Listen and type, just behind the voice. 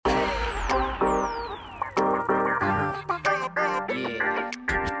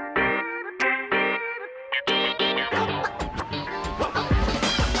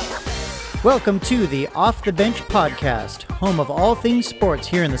Welcome to the Off the Bench podcast, home of all things sports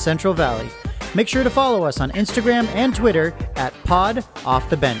here in the Central Valley. Make sure to follow us on Instagram and Twitter at Pod Off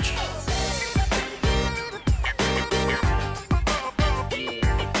the Bench.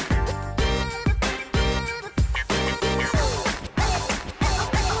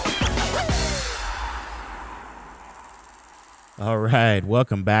 All right,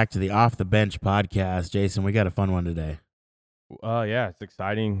 welcome back to the Off the Bench podcast. Jason, we got a fun one today. Yeah, it's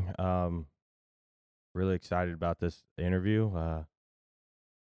exciting. Really excited about this interview.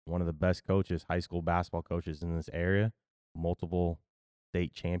 One of the best coaches, high school basketball coaches in this area, multiple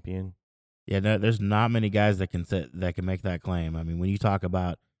state champion. Yeah, no, there's not many guys that can make that claim. I mean, when you talk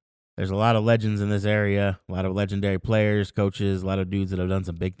about, there's a lot of legends in this area, a lot of legendary players, coaches, a lot of dudes that have done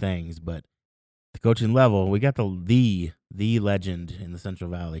some big things, but the coaching level, we got the legend in the Central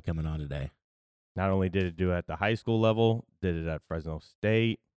Valley coming on today. Not only did it do it at the high school level, did it at Fresno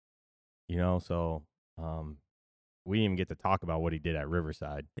State, so we didn't even get to talk about what he did at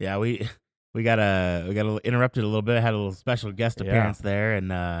Riverside. Yeah, we got interrupted a little bit, had a little special guest appearance there, and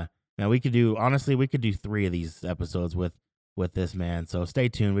now we could do 3 of these episodes with this man. So stay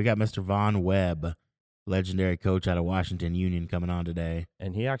tuned. We got Mr. Vonn Webb, legendary coach out of Washington Union, coming on today.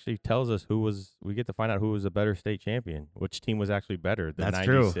 And he actually tells us we get to find out who was a better state champion, which team was actually better, the That's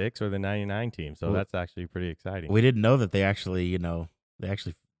 96 true. or the 99 team. So that's actually pretty exciting. We didn't know that they actually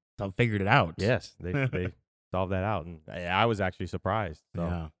figured it out. Yes, they solved that out. And I was actually surprised.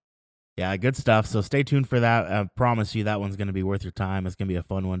 So. Yeah, good stuff. So stay tuned for that. I promise you that one's going to be worth your time. It's going to be a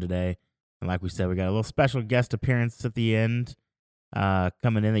fun one today. And like we said, we got a little special guest appearance at the end.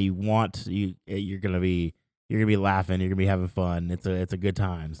 Coming in that you're gonna be laughing, you're gonna be having fun. It's a good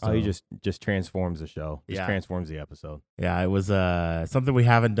time. So. Oh, he just transforms the show. Transforms the episode. Yeah, it was something we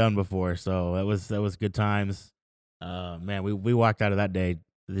haven't done before, so that was good times. Man, we walked out of that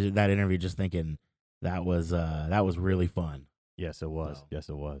interview just thinking that was really fun. Yes, it was. So. Yes,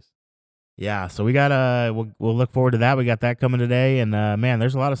 it was. Yeah, so we got we'll look forward to that. We got that coming today, and man,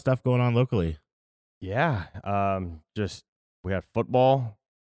 there's a lot of stuff going on locally. Yeah, we had football.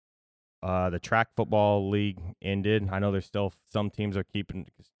 The track football league ended. I know there's still some teams are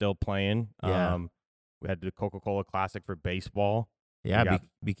still playing. Yeah. We had the Coca-Cola Classic for baseball. Yeah,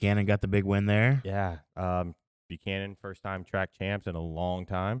 Buchanan got the big win there. Yeah. Buchanan, first time track champs in a long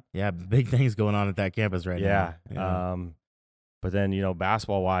time. Yeah, big things going on at that campus right now. Yeah. But then,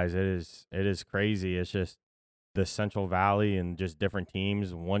 basketball wise, it is crazy. It's just the Central Valley and just different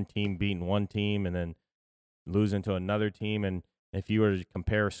teams, one team beating one team and then losing to another team. And if you were to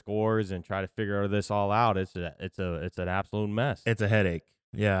compare scores and try to figure this all out, it's an absolute mess. It's a headache.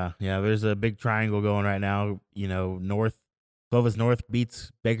 Yeah. There's a big triangle going right now. Clovis North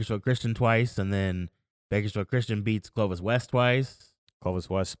beats Bakersfield Christian twice, and then Bakersfield Christian beats Clovis West twice. Clovis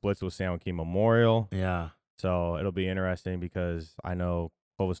West splits with San Joaquin Memorial. Yeah. So it'll be interesting because I know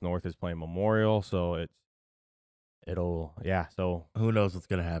Clovis North is playing Memorial, so so who knows what's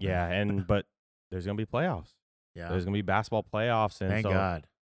gonna happen? Yeah, but there's gonna be playoffs. Yeah, there's gonna be basketball playoffs, and thank God.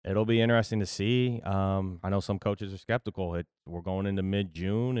 It'll be interesting to see. I know some coaches are skeptical. We're going into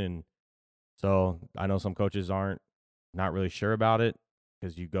mid-June, and so I know some coaches not really sure about it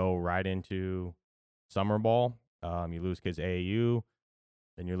because you go right into summer ball. You lose kids AAU,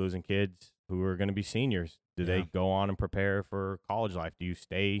 then you're losing kids who are going to be seniors. Do they go on and prepare for college life? Do you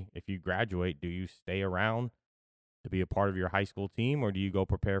stay, if you graduate, do you stay around to be a part of your high school team, or do you go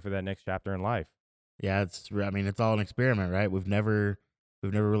prepare for that next chapter in life? Yeah, it's all an experiment, right? We've never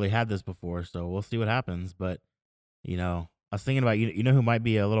really had this before, so we'll see what happens. But, I was thinking about, who might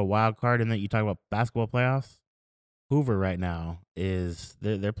be a little wild card in that you talk about basketball playoffs? Hoover right now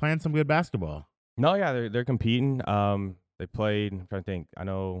they're playing some good basketball. No, yeah, they're competing. They played, I'm trying to think. I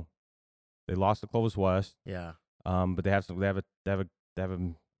know they lost to Clovis West. Yeah. But they have a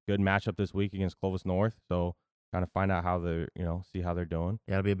good matchup this week against Clovis North. So kind of find out how they're, see how they're doing.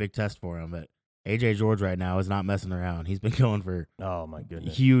 Yeah, it'll be a big test for them. But AJ George right now is not messing around. He's been going for oh my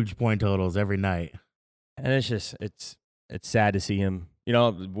goodness, huge point totals every night. And it's just it's sad to see him.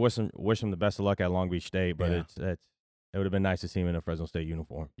 Wish him the best of luck at Long Beach State. But it would have been nice to see him in a Fresno State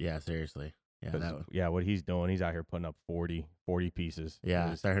uniform. Yeah, seriously. Yeah, what he's doing, he's out here putting up 40 pieces.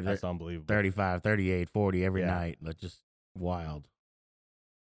 Yeah, that's unbelievable. 35, 38, 40 every night. That's just wild.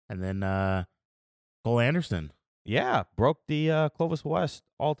 And then Cole Anderson. Yeah, broke the Clovis West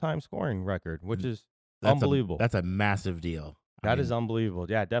all-time scoring record, which is unbelievable. That's a massive deal. That is unbelievable.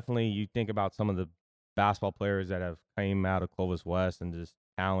 Yeah, definitely. You think about some of the basketball players that have came out of Clovis West and just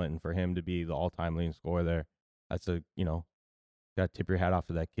talent, and for him to be the all-time leading scorer there, that's got to tip your hat off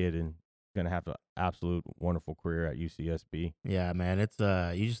to that kid, and going to have an absolute wonderful career at UCSB. Yeah, man. It's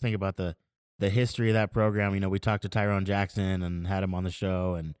you just think about the the history of that program. We talked to Tyrone Jackson and had him on the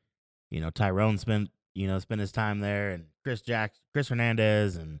show, and Tyrone spent his time there, and Chris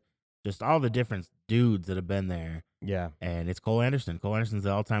Hernandez, and just all the different dudes that have been there. Yeah. And it's Cole Anderson. Cole Anderson's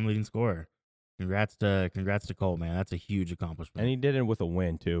the all-time leading scorer. Congrats to Cole, man. That's a huge accomplishment. And he did it with a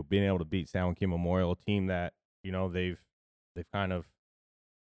win too, being able to beat San Joaquin Memorial, a team that they've kind of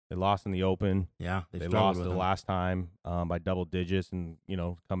they lost in the Open. Yeah, they lost the last time by double digits, and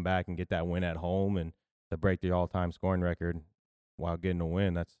come back and get that win at home and to break the all-time scoring record while getting a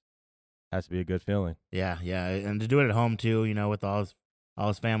win. Has to be a good feeling. Yeah, and to do it at home too, with all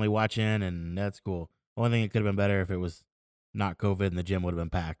his family watching, and that's cool. Only thing it could have been better if it was not COVID and the gym would have been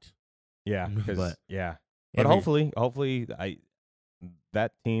packed. Yeah, because but hopefully,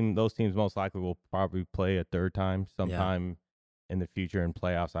 those teams most likely will probably play a third time sometime in the future in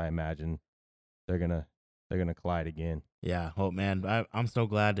playoffs. I imagine they're gonna collide again. Yeah, hope, man. I'm so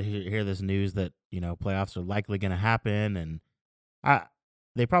glad to hear this news that playoffs are likely gonna happen, and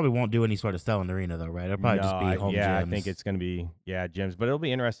they probably won't do any sort of selling arena though, right? It'll probably just be home gyms. I think it's gonna be gyms, but it'll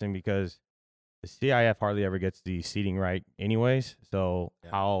be interesting because the CIF hardly ever gets the seating right anyways. So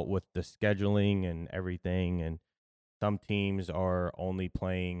how with the scheduling and everything, and some teams are only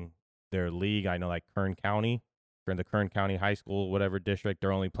playing their league. I know like Kern County, or in the Kern County High School, whatever district,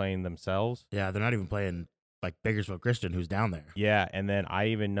 they're only playing themselves. Yeah, they're not even playing like Bakersfield Christian, who's down there. Yeah, and then I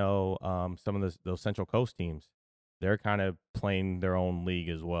even know some of those Central Coast teams, they're kind of playing their own league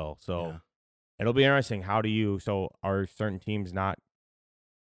as well. So it'll be interesting. So are certain teams not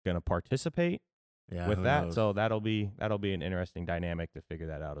going to participate with that? Knows? So that'll be an interesting dynamic to figure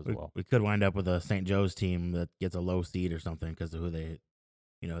that out as well. We could wind up with a St. Joe's team that gets a low seed or something because of who they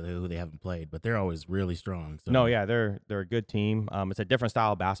haven't played, but they're always really strong. So. No, yeah, they're a good team. It's a different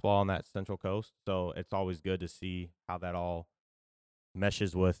style of basketball on that Central Coast, so it's always good to see how that all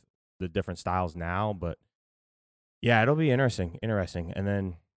meshes with the different styles now. But yeah, it'll be interesting. And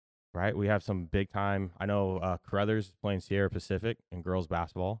then, right, we have some big time. I know Carruthers is playing Sierra Pacific in girls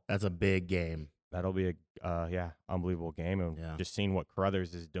basketball. That's a big game. That'll be a unbelievable game. And just seeing what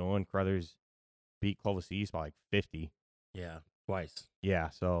Carruthers is doing. Carruthers beat Clovis East by like 50. Yeah, twice. Yeah,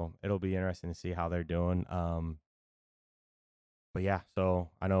 so it'll be interesting to see how they're doing. But yeah,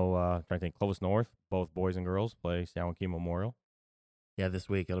 so I know trying to think, Clovis North, both boys and girls play San Joaquin Memorial. Yeah, this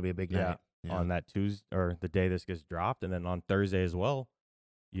week it'll be a big night. Yeah. On that Tuesday or the day this gets dropped, and then on Thursday as well,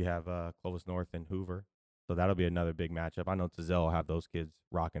 you have Clovis North and Hoover. So that'll be another big matchup. I know Tazell will have those kids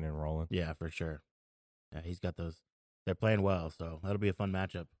rocking and rolling. Yeah, for sure. Yeah, he's got those. They're playing well, so that'll be a fun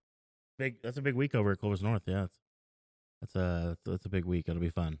matchup. That's a big week over at Clovis North. Yeah, that's a big week. It'll be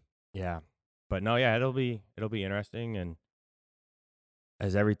fun. Yeah, but no, yeah, it'll be interesting, and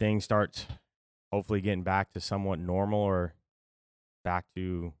as everything starts, hopefully getting back to somewhat normal or back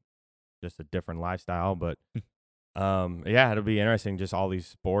to just a different lifestyle, but. Yeah, it'll be interesting, just all these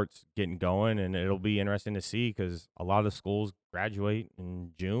sports getting going, and it'll be interesting to see because a lot of schools graduate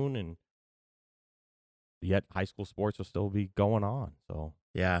in June, and yet high school sports will still be going on. So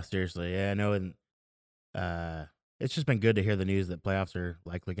yeah, seriously, I know, and it's just been good to hear the news that playoffs are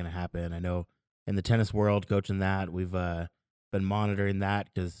likely going to happen. I know in the tennis world, coaching that, we've been monitoring that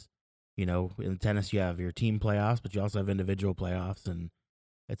because in tennis you have your team playoffs, but you also have individual playoffs, and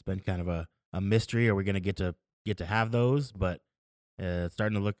it's been kind of a mystery. Are we going to get to have those? But it's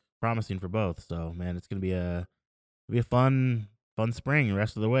starting to look promising for both. So man, it's gonna be a fun spring the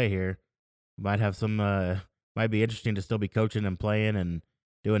rest of the way here. Might have some might be interesting to still be coaching and playing and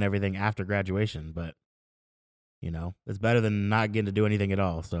doing everything after graduation, but it's better than not getting to do anything at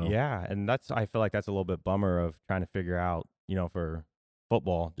all. So yeah, and I feel like that's a little bit bummer of trying to figure out for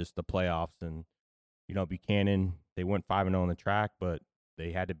football just the playoffs, and Buchanan, they went 5-0 on the track, but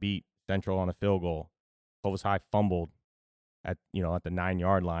they had to beat Central on a field goal. Clovis High fumbled at the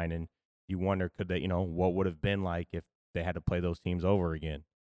 9-yard line, and you wonder could they what would have been like if they had to play those teams over again.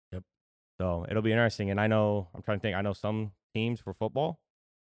 Yep. So it'll be interesting, and I know some teams for football,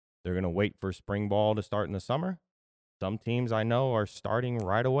 they're gonna wait for spring ball to start in the summer. Some teams I know are starting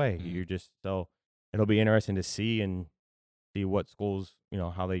right away. So it'll be interesting to see what schools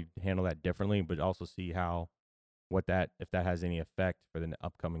how they handle that differently, but also see if that has any effect for the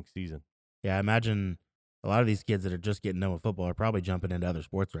upcoming season. Yeah, I imagine a lot of these kids that are just getting done with football are probably jumping into other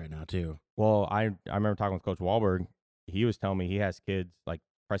sports right now too. Well, I remember talking with Coach Wahlberg. He was telling me he has kids like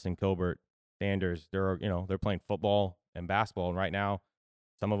Preston Kilbert, Sanders. They're playing football and basketball, and right now,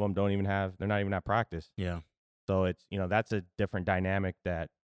 some of them they're not even at practice. Yeah. So it's that's a different dynamic that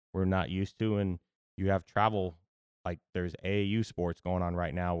we're not used to, and you have travel. Like there's AAU sports going on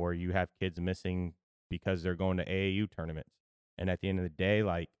right now where you have kids missing because they're going to AAU tournaments, and at the end of the day,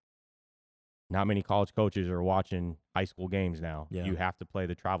 like not many college coaches are watching high school games now. Yeah. You have to play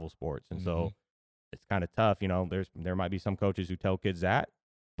the travel sports. And Mhm. so it's kind of tough. There might be some coaches who tell kids that,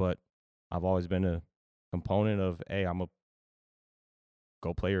 but I've always been a component of, hey, I'm a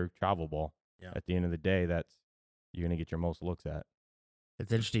go play your travel ball. Yeah. At the end of the day, that's you're going to get your most looks at.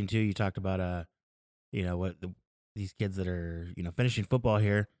 It's interesting too. You talked about these kids that are finishing football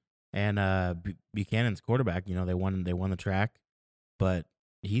here, and Buchanan's quarterback. They won the track, but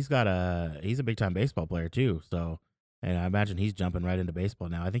he's a big time baseball player too. So, and I imagine he's jumping right into baseball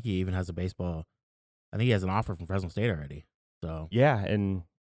now. I think he even has a baseball. I think he has an offer from Fresno State already. So Yeah, and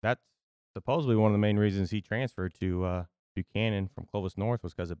that's supposedly one of the main reasons he transferred to Buchanan from Clovis North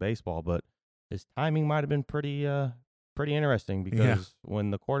was because of baseball. But his timing might have been pretty interesting because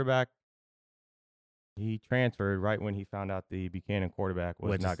when the quarterback he transferred right when he found out the Buchanan quarterback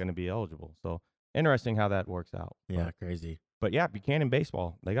was not going to be eligible. So interesting how that works out. Yeah, crazy. But yeah, Buchanan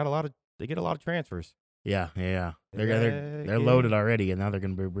baseball they get a lot of transfers. Yeah. They're loaded already, and now they're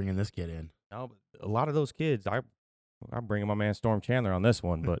going to be bringing this kid in. No, but a lot of those kids, I'm bringing my man Storm Chandler on this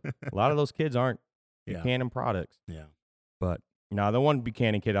one, but a lot of those kids aren't Buchanan products. Yeah. But no, the one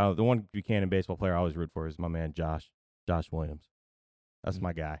Buchanan baseball player I always root for is my man Josh Williams. That's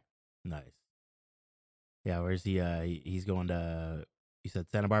my guy. Nice. Yeah, where's he? He's going to, you said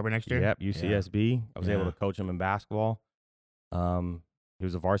Santa Barbara next year? Yep, UCSB. Yeah. I was able to coach him in basketball. He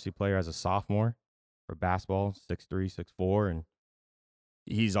was a varsity player as a sophomore for basketball, 6'3", 6'4", and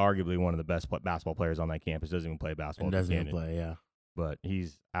he's arguably one of the best basketball players on that campus. Doesn't even play basketball. And doesn't even play, yeah. But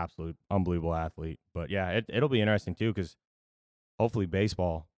he's absolute unbelievable athlete. But yeah, it'll be interesting too because hopefully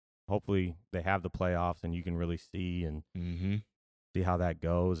they have the playoffs and you can really see and see how that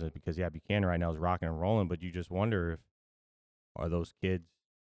goes. And because Buchanan right now is rocking and rolling, but you just wonder if are those kids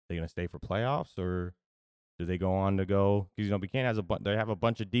they going to stay for playoffs or do they go on to go? Because Buchanan they have a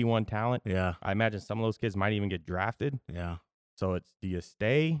bunch of D1 talent. Yeah, I imagine some of those kids might even get drafted. Yeah. So it's do you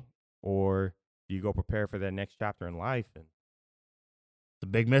stay or do you go prepare for that next chapter in life? And it's a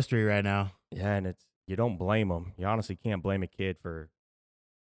big mystery right now. Yeah, and you don't blame them. You honestly can't blame a kid for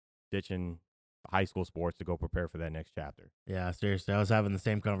ditching high school sports to go prepare for that next chapter. Yeah, seriously. I was having the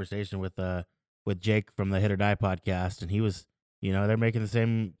same conversation with Jake from the Hit or Die podcast, and he was,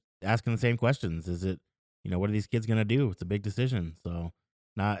 they're asking the same questions. Is it, what are these kids gonna do? It's a big decision. So,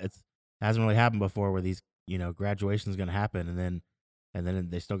 it hasn't really happened before where these, graduation's gonna happen, and then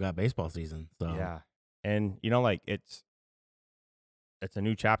they still got baseball season. So yeah, and it's a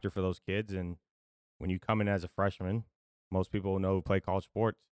new chapter for those kids, and when you come in as a freshman, most people know who play college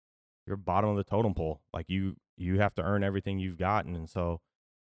sports. You're bottom of the totem pole. Like you have to earn everything you've gotten, and so,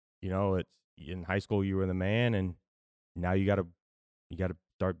 it's in high school you were the man, and now you got to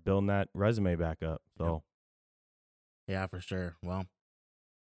start building that resume back up. So, yeah, for sure. Well,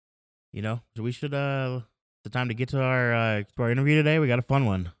 we should it's the time to get to our interview today. We got a fun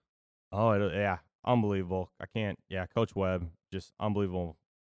one. Oh, yeah, unbelievable. Coach Webb, just unbelievable,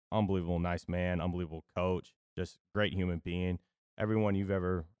 nice man, unbelievable coach, just great human being. Everyone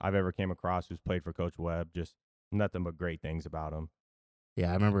I've ever came across who's played for Coach Webb, just nothing but great things about him.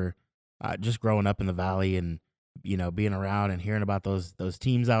 Yeah, I remember just growing up in the Valley and being around and hearing about those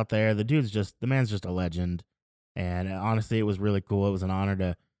teams out there. The man's just a legend, and honestly, it was really cool. It was an honor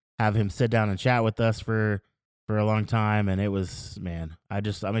to have him sit down and chat with us for a long time, and it was, man,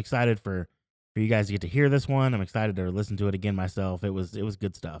 I'm excited for you guys to get to hear this one. I'm excited to listen to it again myself. It was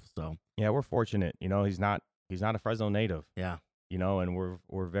good stuff. So yeah, we're fortunate. He's not a Fresno native. Yeah. And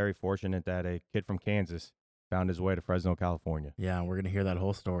we're very fortunate that a kid from Kansas found his way to Fresno, California. Yeah, and we're gonna hear that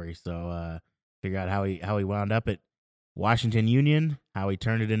whole story. So figure out how he wound up at Washington Union, how he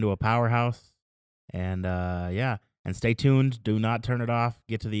turned it into a powerhouse, and and stay tuned. Do not turn it off.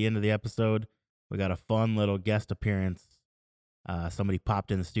 Get to the end of the episode. We got a fun little guest appearance. Somebody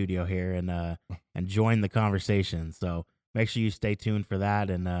popped in the studio here and joined the conversation. So make sure you stay tuned for that.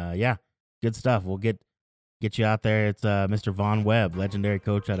 And good stuff. We'll get you out there. It's Mr. Vonn Webb, legendary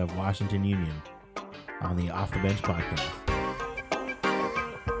coach out of Washington Union, on the Off the Bench podcast.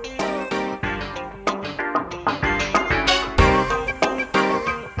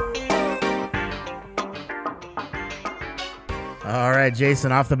 All right,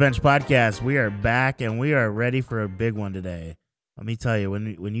 Jason, Off the Bench podcast. We are back and we are ready for a big one today. Let me tell you,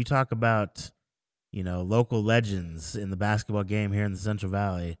 when you talk about, local legends in the basketball game here in the Central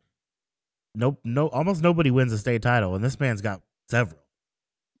Valley, almost nobody wins a state title, and this man's got several.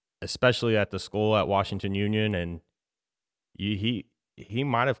 Especially at the school at Washington Union, and he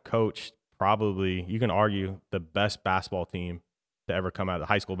might have coached probably, you can argue, the best basketball team to ever come out, the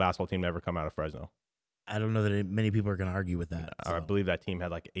high school basketball team to ever come out of Fresno. I don't know that many people are going to argue with that. I believe that team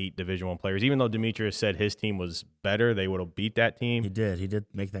had like 8 Division I players. Even though Demetrius said his team was better, they would have beat that team. He did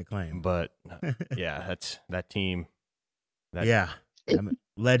make that claim. But yeah, that's that team. Yeah, I'm a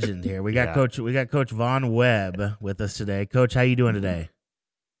legend here. We got Coach Vonn Webb with us today. Coach, how you doing today?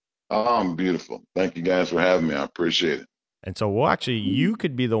 I'm beautiful. Thank you guys for having me. I appreciate it. And so you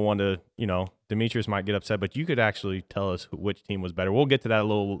could be the one to, Demetrius might get upset, but you could actually tell us which team was better. We'll get to that a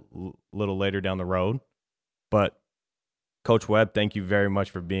little later down the road. But Coach Webb, thank you very much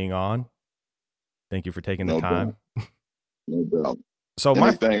for being on. Thank you for taking the time. No doubt. So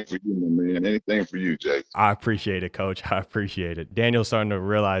anything for you, my man. Anything for you, Jake. I appreciate it, Coach. I appreciate it. Daniel's starting to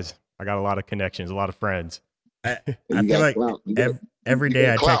realize I got a lot of connections, a lot of friends. I feel like every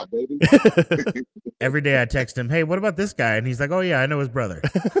day every day I text him, hey, what about this guy? And he's like, oh yeah, I know his brother.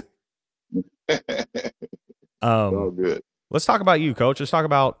 All good. Let's talk about you, Coach. Let's talk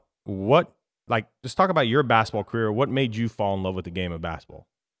about let's talk about your basketball career. What made you fall in love with the game of basketball?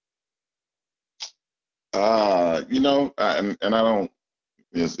 I don't.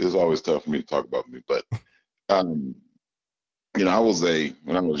 It's always tough for me to talk about me, but when I was a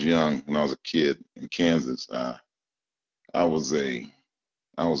kid in Kansas, I was a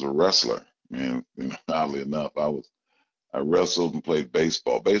wrestler, man. Oddly enough, I wrestled and played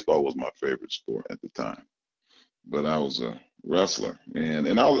baseball. Baseball was my favorite sport at the time, but I was a wrestler, and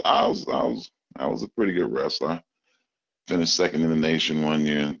I was a pretty good wrestler. Finished second in the nation one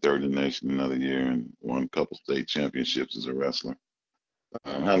year and third in the nation another year, and won a couple state championships as a wrestler.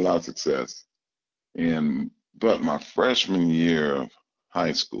 Had a lot of success, but my freshman year of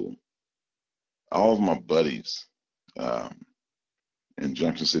high school, all of my buddies in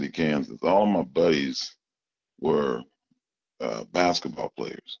Junction City, Kansas, all of my buddies were basketball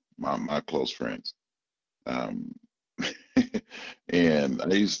players, my close friends. And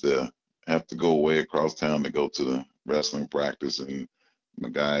I used to have to go away across town to go to the wrestling practice, and my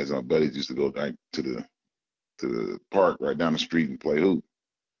buddies used to go right to the park right down the street and play hoop.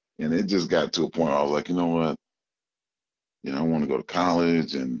 And it just got to a point where I was like, you know what? I want to go to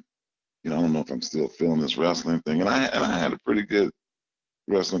college, and I don't know if I'm still feeling this wrestling thing. And I had a pretty good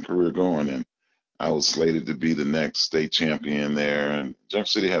wrestling career going, and I was slated to be the next state champion there. And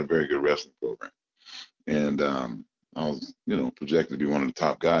Junction City had a very good wrestling program, and I was, projected to be one of the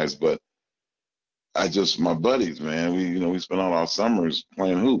top guys. But my buddies, man, we spent all our summers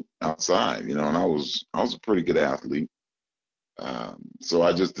playing hoop outside, and I was a pretty good athlete. So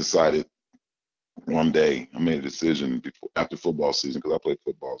I just decided one day, I made a decision after football season, because I played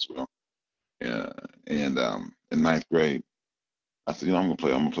football as well. And in ninth grade, I said, I'm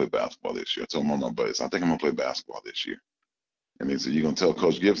gonna play basketball this year. I told my buddies, I think I'm gonna play basketball this year. And they said, you gonna tell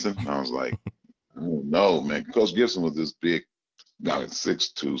Coach Gibson? And I was like, I don't know, man. Coach Gibson was this big,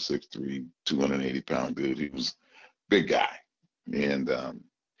 6'2", 6'3", 280-pound dude. He was a big guy. And I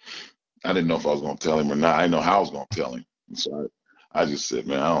didn't know if I was gonna tell him or not. I didn't know how I was gonna tell him. And so I just said,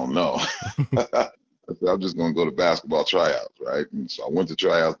 man, I don't know. I said, I'm just going to go to basketball tryouts, right? And so I went to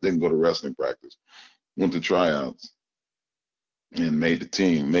tryouts, didn't go to wrestling practice. Went to tryouts and made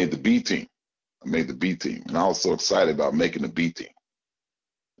the B team. I made the B team. And I was so excited about making the B team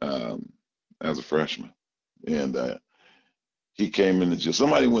as a freshman. And he came in the gym.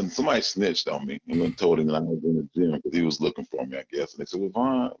 Somebody snitched on me and then told him that I was in the gym because he was looking for me, I guess. And they said,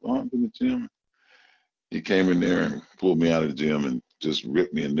 well, Von's in the gym. He came in there and pulled me out of the gym and just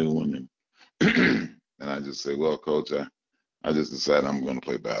ripped me a new one. And and I just said, well, Coach, I just decided I'm going to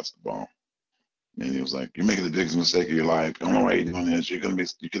play basketball. And he was like, you're making the biggest mistake of your life. I don't know why you're doing this. You could be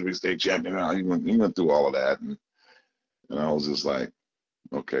state champion now. He went through all of that. And I was just like,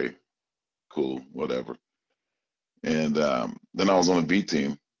 okay, cool, whatever. And then I was on the B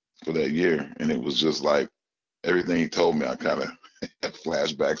team for that year. And it was just like everything he told me, I kind of had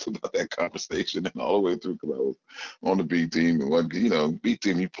flashbacks about that conversation and all the way through, because I was on the B team, and B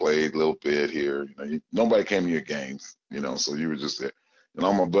team, you played a little bit here. Nobody came to your games, so you were just there. And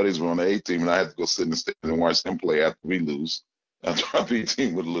all my buddies were on the A team, and I had to go sit in the stands and watch them play after we lose, after our B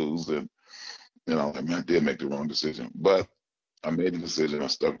team would lose. And I did make the wrong decision, but I made the decision. I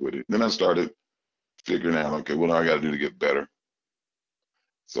stuck with it. Then I started figuring out, okay, what do I got to do to get better?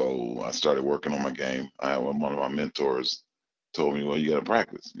 So I started working on my game. One of my mentors told me, well, you got to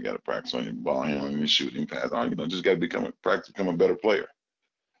practice. You got to practice on your ball handling and shooting, pass. Just got to become a better player.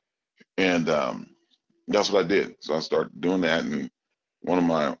 And that's what I did. So I started doing that. And one of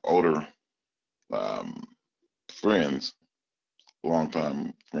my older friends,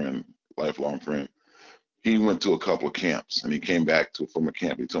 longtime friend, lifelong friend, he went to a couple of camps, and he came back from a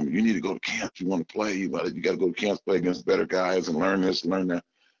camp. He told me, you need to go to camps. You want to play. You got to go to camps, play against better guys, and learn this, learn that.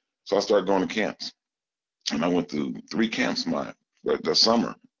 So I started going to camps. and I went to 3 camps the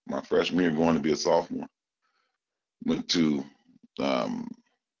summer, my freshman year, going to be a sophomore. Went to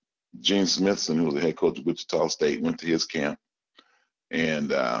Gene Smithson, who was the head coach of Wichita State, went to his camp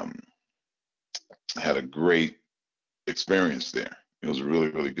and had a great experience there. It was a really,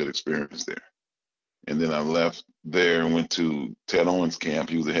 really good experience there. And then I left there and went to Ted Owens' camp.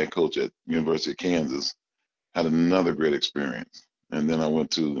 He was the head coach at University of Kansas. Had another great experience. And then I went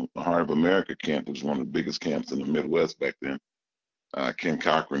to the Heart of America camp, which was one of the biggest camps in the Midwest back then. Ken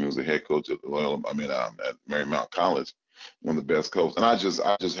Cochran, who was the head coach at at Marymount College, one of the best coaches. And I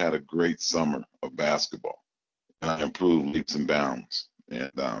just had a great summer of basketball, and I improved leaps and bounds.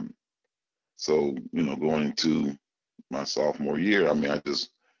 And so, going into my sophomore year, I just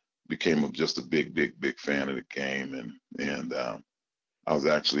became just a big, big, big fan of the game, and I was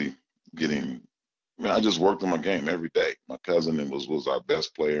actually getting. I just worked on my game every day. My cousin was our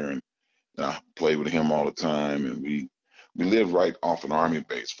best player, and I played with him all the time. And we lived right off an Army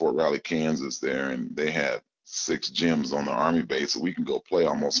base, Fort Riley, Kansas, there, and they had 6 gyms on the Army base, so we can go play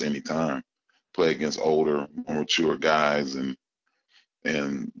almost any time, play against older, more mature guys, and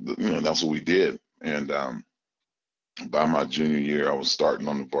that's what we did. And by my junior year, I was starting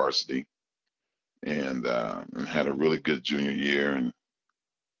on the varsity, and had a really good junior year, and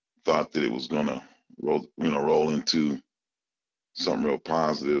thought that it was gonna roll into something real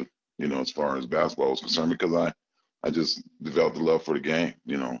positive, as far as basketball was concerned, because I just developed a love for the game.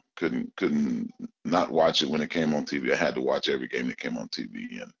 Couldn't not watch it when it came on TV. I had to watch every game that came on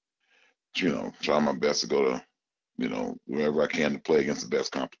TV, and try my best to go to wherever I can to play against the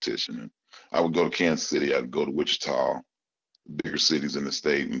best competition. And I would go to Kansas City. I'd go to Wichita, bigger cities in the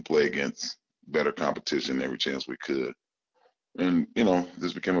state, and play against better competition every chance we could. And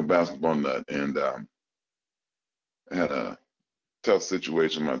just became a basketball nut, and had a tough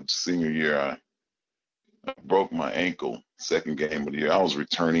situation my senior year. I broke my ankle, second game of the year. I was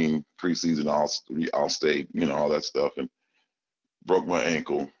returning preseason all state, all that stuff, and broke my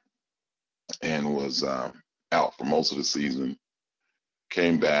ankle and was out for most of the season.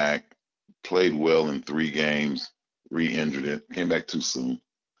 Came back, played well in 3 games, re-injured it. Came back too soon,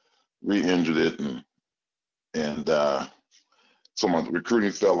 re-injured it, and so my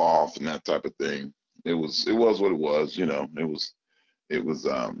recruiting fell off and that type of thing. It was what it was, It was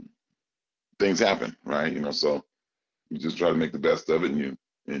things happen, right? So you just try to make the best of it,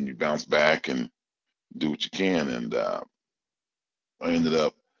 and you bounce back and do what you can. And I ended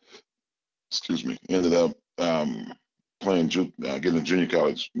up playing, getting a junior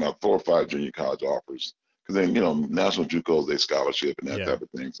college, about 4 or 5 junior college offers, because then national JUCOs, they scholarship and that type of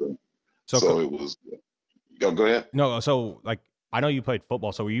thing. So it was. Go ahead. No, so I know you played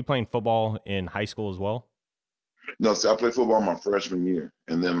football. So were you playing football in high school as well? No, see, I played football my freshman year,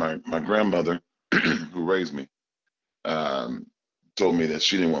 and then my grandmother, who raised me, told me that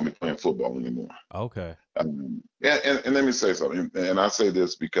she didn't want me playing football anymore. Okay. And let me say something, and I say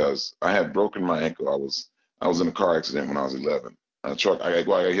this because I had broken my ankle. I was in a car accident when I was 11. I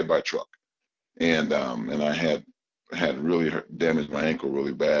got hit by a truck, and I had really damaged my ankle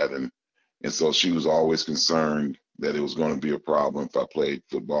really bad, and so she was always concerned that it was going to be a problem if I played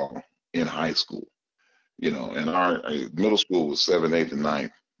football in high school. And our middle school was 7th, 8th, and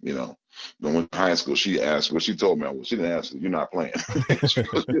 9th. But when high school, she told me, she didn't ask, "You're not playing." She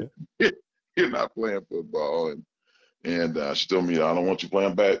goes, "You're not playing football," and she told me, "I don't want you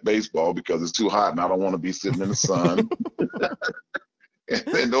playing baseball because it's too hot, and I don't want to be sitting in the sun."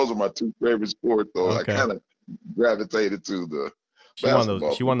 and those are my 2 favorite sports, though. Okay. I kind of gravitated to the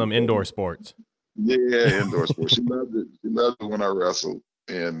basketball. She won them indoor sports. Yeah, indoor sports. She loved it. She loved it when I wrestled.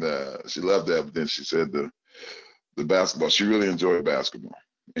 And she loved that, but then she said the basketball. She really enjoyed basketball,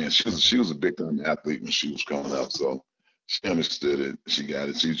 and she was a big time athlete when she was coming up. So she understood it. She got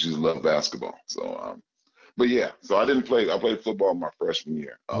it. She just loved basketball. So, but yeah. So I didn't play. I played football my freshman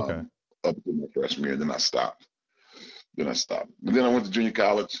year. Okay. Up until my freshman year, then I stopped. But then I went to junior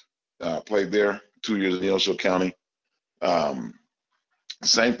college. Played there 2 years in Neosho County.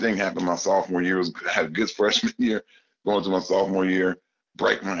 Same thing happened my sophomore year. I had a good freshman year. Going to my sophomore year,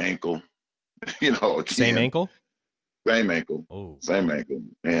 break my ankle. Again. Same ankle? Same ankle. Oh. Same ankle.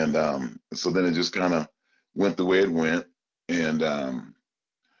 And so then it just kind of went the way it went. And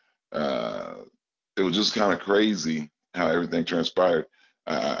it was just kind of crazy how everything transpired.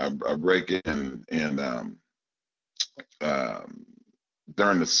 I break it, and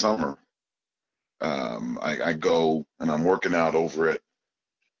during the summer, I go and I'm working out over at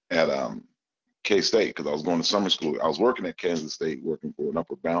K-State, because I was going to summer school. I was working at Kansas State, working for an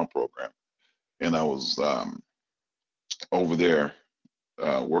upper bound program. And I was over there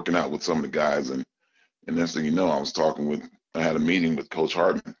working out with some of the guys, and And next thing you know, I had a meeting with Coach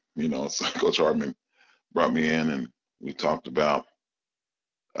Hartman. So Coach Hartman brought me in, and we talked about,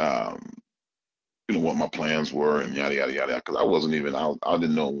 um, what my plans were and yada yada yada. Because I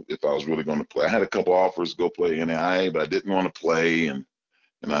didn't know if I was really going to play. I had a couple offers to go play in NAIA, but I didn't want to play, and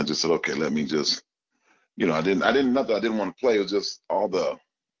I just said, okay, let me just, not that I didn't want to play. It was just all the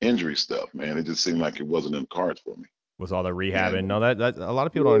injury stuff, man. It just seemed like it wasn't in the cards for me. With all the rehab, and And no, that a lot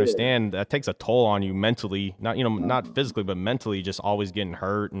of people don't understand. That takes a toll on you mentally, not physically, but mentally. Just always getting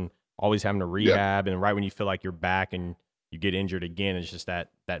hurt and always having to yeah, rehab, and right when you feel like you're back and you get injured again, it's just that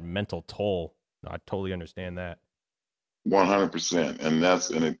mental toll. No, I totally understand that. 100%. And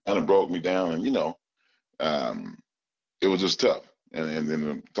it kind of broke me down, and um, it was just tough. And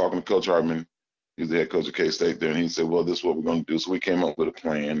then talking to Coach Hartman, he's the head coach of K-State there, and he said, well, this is what we're going to do. So we came up with a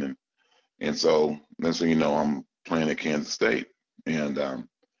plan, and so next thing you know, I'm playing at Kansas State, and and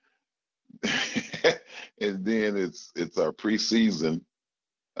then it's our preseason.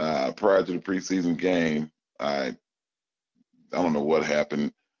 Prior to the preseason game, I don't know what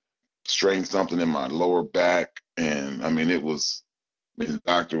happened. Strained something in my lower back, and I mean the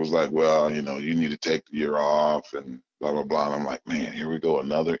doctor was like, well, you need to take the year off and blah blah blah. And I'm like, man, here we go,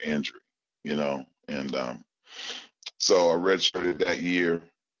 another injury, and so I redshirted that year,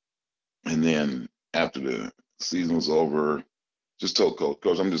 and then after the season was over, just told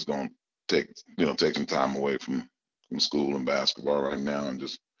coach, I'm just going to take some time away from school and basketball right now, and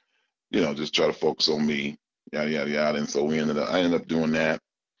just try to focus on me, yada yada yada. And so I ended up doing that,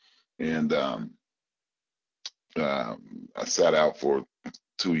 and I sat out for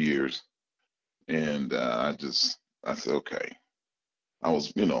 2 years, and I said, okay. I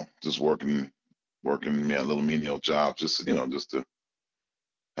was just working me a little menial job, just to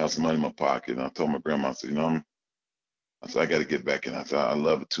have some money in my pocket. And I told my grandma, I said, I said, I got to get back in. I said, I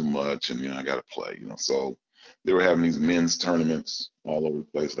love it too much, and I got to play. So they were having these men's tournaments all over the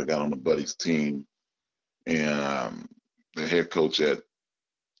place. I got on the buddy's team, and the head coach at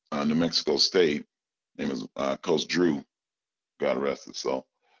New Mexico State, name is Coach Drew, got arrested. So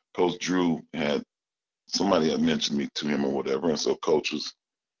Coach Drew somebody had mentioned me to him or whatever, and so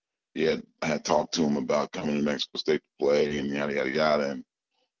I had talked to him about coming to Mexico State to play and yada yada yada. And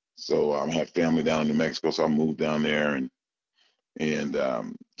so I had family down in New Mexico, so I moved down there, and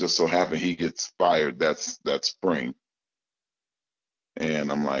just so happened he gets fired that spring, and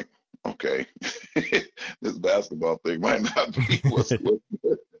I'm like, okay, this basketball thing might not be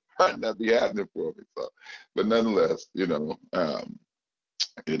might not be happening for me. So, but nonetheless, it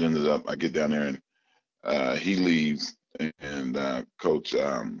ended up I get down there, and he leaves, and coach.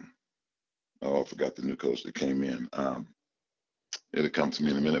 I forgot the new coach that came in. It'll come to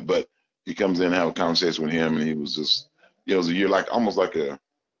me in a minute, but he comes in, have a conversation with him, and he was just, it was a year, almost like 4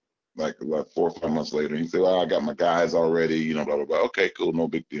 or 5 months later. He said, well, I got my guys already, blah, blah, blah. Okay, cool, no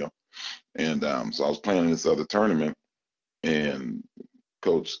big deal. And so I was playing in this other tournament, and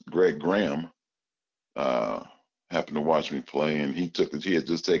Coach Greg Graham happened to watch me play, and he had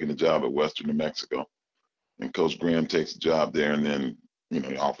just taken a job at Western New Mexico. And Coach Graham takes the job there, and then,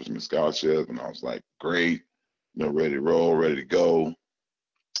 he offers me a scholarship, and I was like, great, ready to roll, ready to go.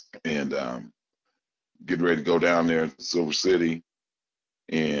 And getting ready to go down there to Silver City.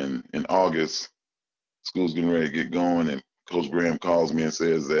 And in August, school's getting ready to get going, and Coach Graham calls me and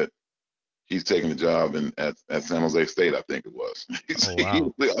says that he's taking the job at San Jose State, I think it was. Oh,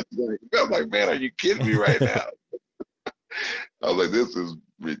 wow. I was like, man, are you kidding me right now? I was like, this is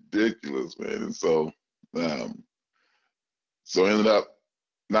ridiculous, man. And so ended up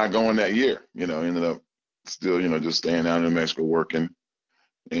not going that year, ended up still, just staying down in New Mexico working.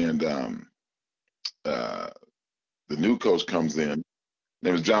 And the new coach comes in. His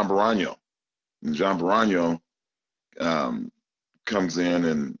name is John Barano. And John Barano comes in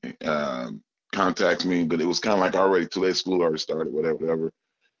and contacts me, but it was kind of like already too late. School already started, whatever.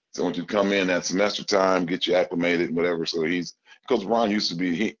 So once you come in at semester time, get you acclimated, whatever. So Coach Ron used to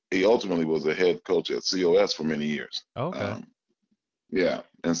be, he ultimately was a head coach at COS for many years. Okay. Yeah.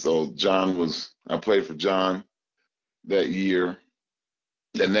 And so I played for John that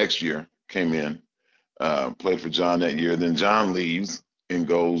next year, came in, played for John that year. Then John leaves and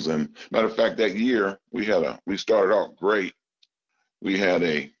goes. And matter of fact, that year we started off great. We had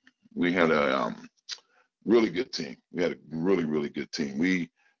a really good team. We had a really, really good team. We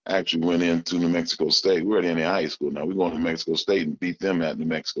actually went into New Mexico State. We were at any high school now. We went to New Mexico State and beat them at New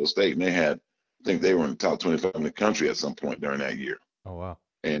Mexico State. And I think they were in the top 25 in the country at some point during that year. Oh, wow.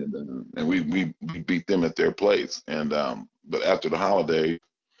 And we beat them at their place. And but after the holiday,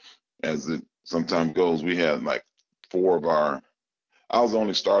 as it sometimes goes, we had like 4 of our I was the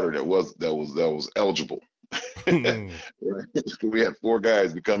only starter that was eligible. Mm. Right? We had 4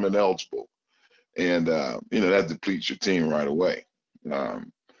 guys become ineligible, and that depletes your team right away.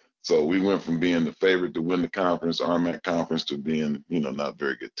 Um, so we went from being the favorite to win the conference, RMAC conference, to being not a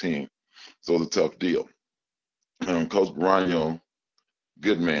very good team. So it was a tough deal. Coach Barano,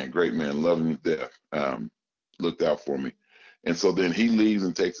 good man, great man, love him to death. Looked out for me, and so then he leaves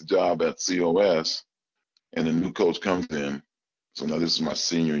and takes a job at COS, and the new coach comes in. So now this is my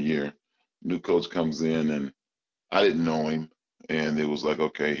senior year. New coach comes in, and I didn't know him, and it was like,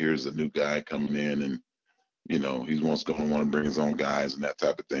 okay, here's a new guy coming in, and he wants to want to bring his own guys and that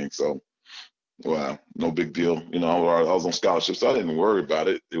type of thing. So, well, no big deal. I was on scholarship, so I didn't worry about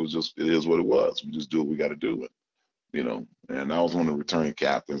it. It is what it was. We just do what we got to do, and I was one of the returning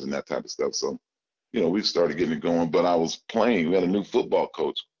captains and that type of stuff. So, we started getting it going. But I was playing. We had a new football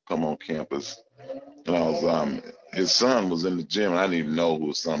coach come on campus, and I was his son was in the gym. And I didn't even know who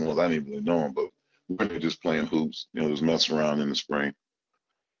his son was. I didn't even really know him, but we were just playing hoops, just messing around in the spring.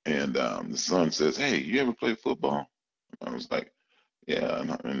 And the son says, "Hey, you ever play football?" I was like,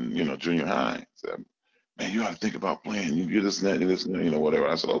 "Yeah," and junior high. I said, "Man, you ought to think about playing. You get this and that and this and that, whatever."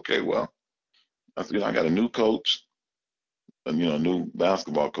 I said, "Okay, well," I said, "I got a new coach, a new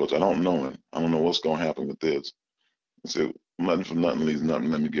basketball coach. I don't know him. I don't know what's going to happen with this." I said, "Nothing from nothing leaves nothing.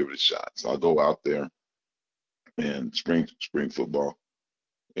 Let me give it a shot." So I go out there and spring football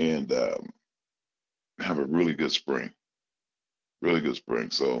and have a really good spring, really good spring.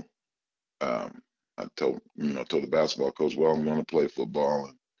 So I told the basketball coach, "Well, I'm going to play football,"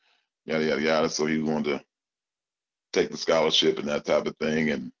 and yada yada yada. So he wanted to take the scholarship and that type of thing.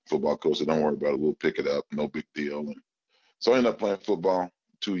 And football coach said, "Don't worry about it. We'll pick it up. No big deal." And so I ended up playing football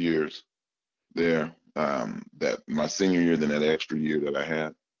 2 years there. That my senior year, then that extra year that I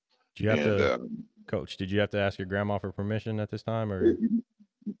had. Did you have And to, Coach? Did you have to ask your grandma for permission at this time, or?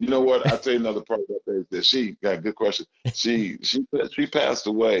 you know what? I'll tell you another part about that. That she got a good question. She passed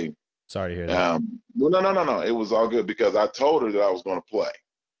away. Sorry to hear that. Well, no. It was all good because I told her that I was going to play,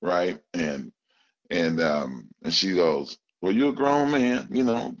 right? And she goes, "Well, you're a grown man,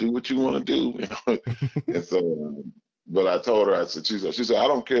 do what you want to do." And so, but I told her, she said, "I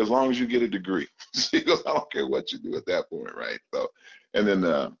don't care as long as you get a degree." She goes, "I don't care what you do at that point," right? So, and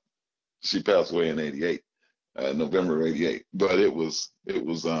then she passed away in '88, November of '88. But it was, but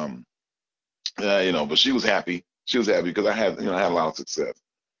she was happy. She was happy because I had a lot of success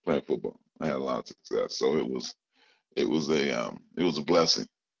playing football. I had a lot of success, so it was a blessing.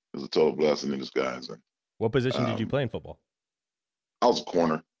 It was a total blessing in disguise. And, what position did you play in football? I was a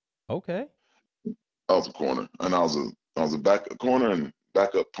corner. Okay. I was a corner, and I was a corner and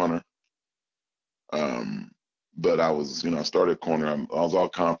backup punter. But I was, I started corner. I was all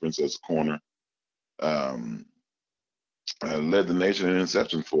conference as a corner. I led the nation in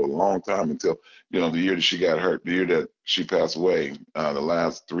interceptions for a long time until, the year that she got hurt, the year that she passed away. The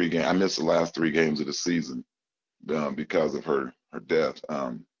last 3 games, I missed the last 3 games of the season because of her death.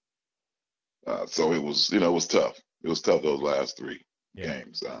 So it was, it was tough. It was tough those last 3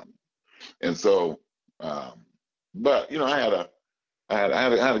 games. And so, but I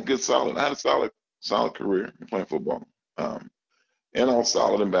had a good solid career in playing football. And I was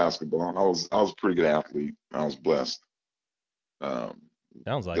solid in basketball. I was a pretty good athlete. I was blessed.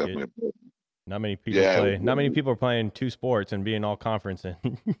 Sounds like definitely. it. Not many people Not many people are playing 2 sports and being all conference in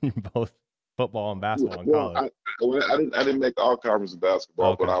both football and basketball in college. I didn't make all conference in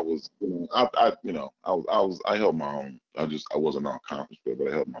basketball, Okay. but I was, I held my own. I wasn't all conference player, but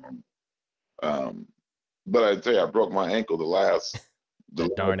I held my own. But I tell you, I broke my ankle the last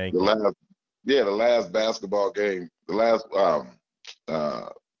basketball game, the last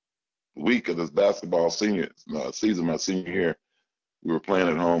week of this basketball season, my senior year. We were playing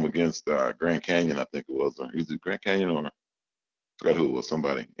at home against Grand Canyon, I think it was. Or either Grand Canyon or I forgot who it was,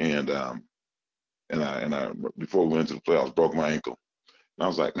 somebody. And I before we went into the playoffs, broke my ankle. And I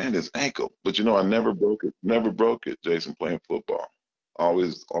was like, man, this ankle. But I never broke it. Never broke it, Jason, playing football.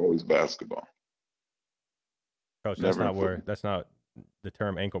 Always basketball. Coach, that's not the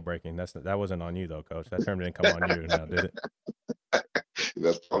term ankle breaking. That wasn't on you though, Coach. That term didn't come on you now, did it?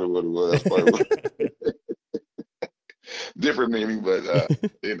 That's probably what it was. That's probably what different meaning, but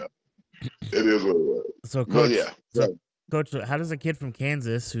it is what it was. So, Coach, yeah. Coach, how does a kid from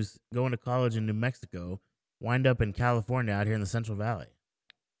Kansas who's going to college in New Mexico wind up in California out here in the Central Valley?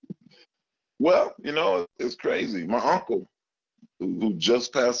 Well, it's crazy. My uncle, who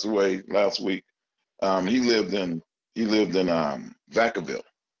just passed away last week, he lived in Vacaville,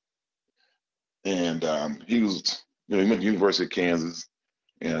 and he was, he went to University of Kansas,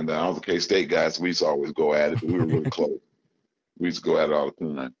 and I was a K-State guy, so we used to always go at it, but we were really close. We used to go at it all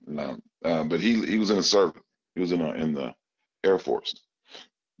the time. But he was in the service. He was in the Air Force.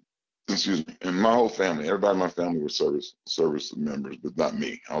 Excuse me. And my whole family, everybody in my family were service members, but not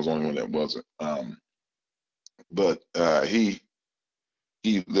me. I was the only one that wasn't. But he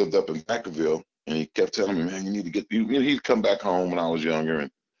lived up in Vacaville, and he kept telling me, man, you need to get you. He'd come back home when I was younger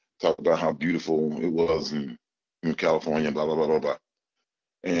and talk about how beautiful it was in California, blah blah blah blah blah.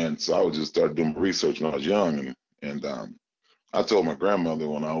 And so I would just start doing research when I was young, and I told my grandmother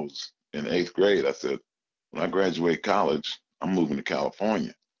when I was in 8th grade, I said, when I graduate college, I'm moving to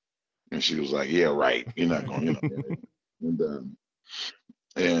California. And she was like, yeah, right. You're not going,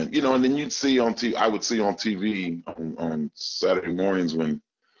 and and then you'd see on TV. I would see on TV on Saturday mornings when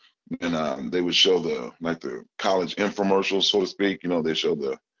they would show the college infomercials, so to speak. They show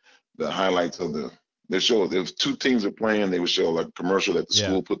the highlights of they show if two teams are playing, they would show like a commercial that the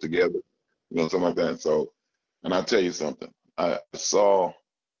school put together, something like that. So, and I'll tell you something. I saw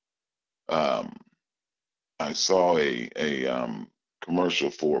a commercial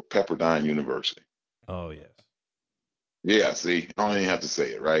for Pepperdine University. Oh yes. Yeah, see, I don't even have to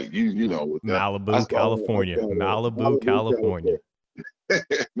say it, right? You know, with that, Malibu, California. Malibu, California.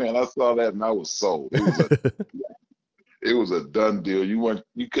 Man, I saw that and I was sold. It was a done deal.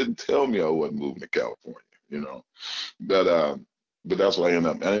 You couldn't tell me I wasn't moving to California, But that's what I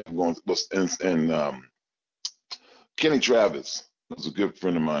ended up going. And Kenny Travis was a good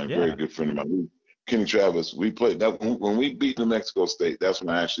friend of mine, very good friend of mine. Kenny Travis, we played that when we beat New Mexico State. That's when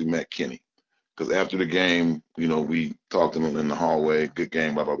I actually met Kenny. Because after the game, we talked in the hallway, good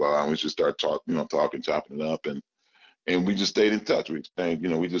game, blah blah blah, and we just started talking, chopping it up, and we just stayed in touch. We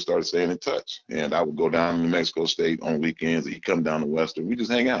just started staying in touch. And I would go down to New Mexico State on weekends. He'd come down to Western. We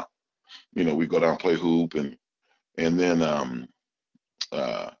just hang out. We go down and play hoop, and then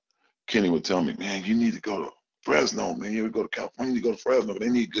Kenny would tell me, man, you need to go to Fresno, man. You would go to California, you go to Fresno. They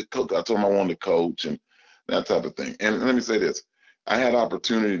need good coach. I told him I wanted to coach and that type of thing. And let me say this: I had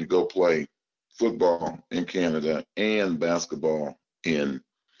opportunity to go play football in Canada and basketball in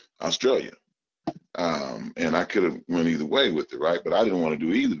Australia. And I could have went either way with it, right? But I didn't want to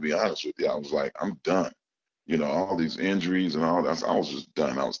do either, to be honest with you. I was like, I'm done. All these injuries and all that. I was just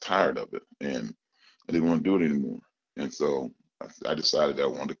done. I was tired of it. And I didn't want to do it anymore. And so I decided that I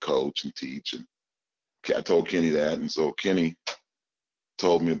wanted to coach and teach. And I told Kenny that. And so Kenny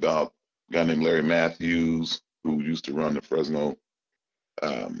told me about a guy named Larry Matthews, who used to run the Fresno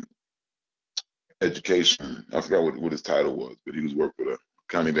education. I forgot what his title was, but he was working with a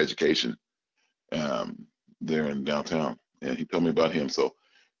county of education there in downtown. And he told me about him. So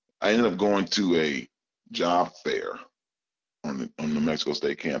I ended up going to a job fair on the New Mexico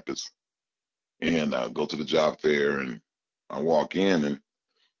State campus. And I go to the job fair and I walk in, and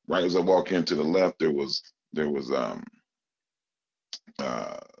right as I walk in, to the left, there was a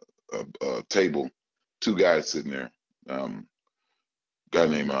table, two guys sitting there. Guy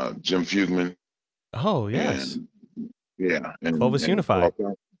named Jim Fugman. Oh yes. And Clovis Unified.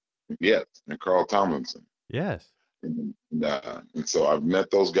 Yes, and Carl Tomlinson. Yes. And so I've met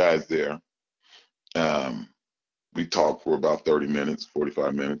those guys there. We talked for about 30 minutes,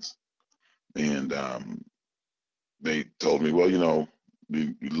 45 minutes. And they told me, well,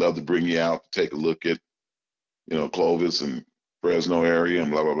 we'd love to bring you out to take a look at, Clovis and Fresno area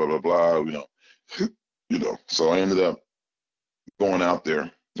and blah, blah, blah, blah, blah, So I ended up going out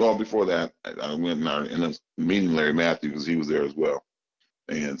there. Well, before that, I went and I ended up meeting Larry Matthews. He was there as well.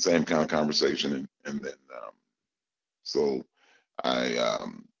 And same kind of conversation. And then, so I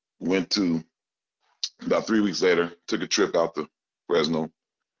went to, about 3 weeks later, took a trip out to Fresno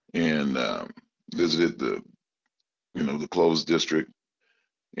and visited the Clovis district.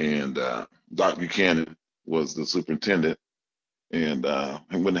 And Doc Buchanan was the superintendent. And I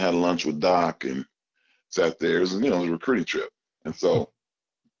went and had lunch with Doc and sat there. It was, it was a recruiting trip. And so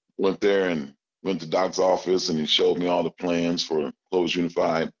went there and went to Doc's office, and he showed me all the plans for Clovis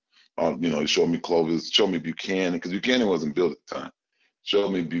Unified. He showed me Clovis, showed me Buchanan, because Buchanan wasn't built at the time.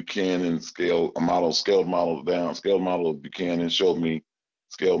 Showed me Buchanan scaled model of Buchanan, showed me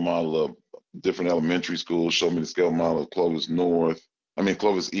scaled model of different elementary schools, showed me the scaled model of Clovis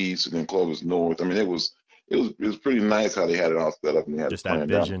East, and then Clovis North. I mean, it was pretty nice how they had it all set up and they had just that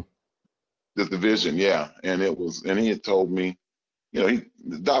vision. Just the vision, yeah. And he had told me,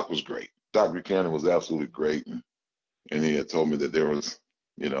 Doc was great. Doc Buchanan was absolutely great. And he had told me that there was,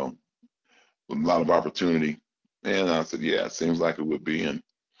 a lot of opportunity. And I said, yeah, it seems like it would be, and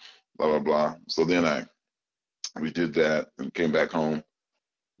blah, blah, blah. So then we did that and came back home.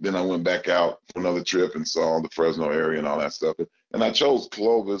 Then I went back out for another trip and saw the Fresno area and all that stuff. And I chose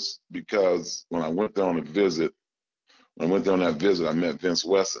Clovis because when I went there on a visit, when I went there on that visit, I met Vince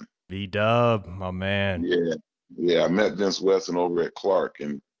Wesson. V-Dub, my man. Yeah, I met Vince Wesson over at Clark,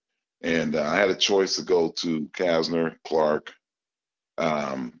 and I had a choice to go to Kasner, Clark,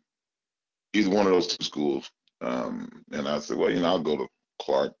 either one of those two schools. And I said, well, I'll go to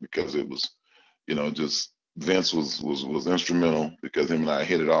Clark because it was, just Vince was instrumental because him and I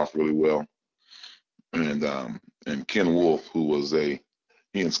hit it off really well. And Ken Wolf, who was he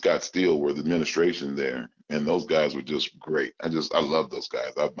and Scott Steele were the administration there, and those guys were just great. I love those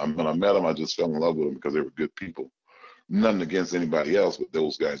guys. When I met them, I just fell in love with them because they were good people. Nothing against anybody else, but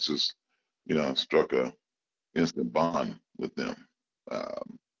those guys just, struck a instant bond with them.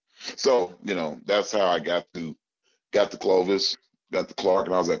 So, that's how I got to Clovis, got to Clark,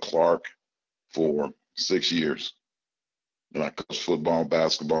 and I was at Clark for 6 years. And I coached football,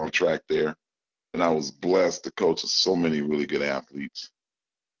 basketball, and track there. And I was blessed to coach so many really good athletes.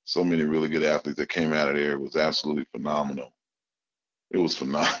 So many really good athletes that came out of there. It was absolutely phenomenal. It was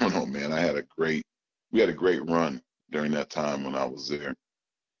phenomenal, man. We had a great run during that time when I was there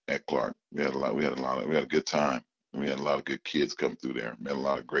at Clark. We had a good time. And we had a lot of good kids come through there. Met a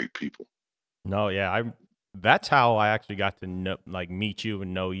lot of great people. No, yeah, that's how I actually got to meet you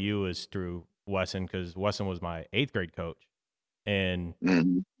and know you is through Wesson, because Wesson was my 8th grade coach, and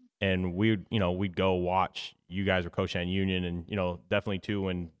and we'd go watch you guys were coaching at Union, and definitely too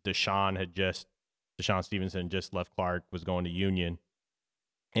when Deshaun Stevenson just left Clark, was going to Union,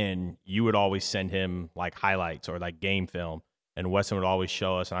 and you would always send him like highlights or like game film, and Wesson would always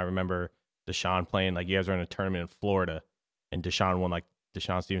show us. And I remember Deshaun playing, like, you guys were in a tournament in Florida, and Deshaun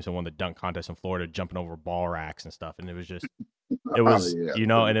Stevenson won the dunk contest in Florida, jumping over ball racks and stuff. And it was just, and it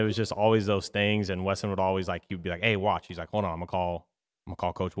was just always those things. And Wesson would always he'd be like, hey, watch. He's like, hold on, I'm gonna call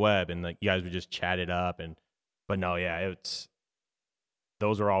Coach Webb. And you guys would just chat it up. But no, yeah,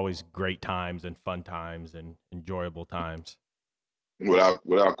 those are always great times and fun times and enjoyable times.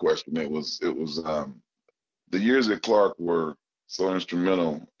 Without question, it was the years at Clark were so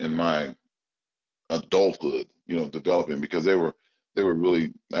instrumental in my adulthood, developing, because they were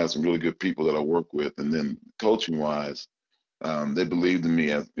really, I had some really good people that I worked with. And then coaching wise, they believed in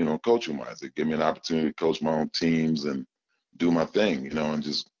me as, coaching wise. They gave me an opportunity to coach my own teams and do my thing, and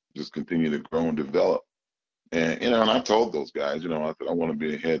just continue to grow and develop. And, and I told those guys, I said, I want to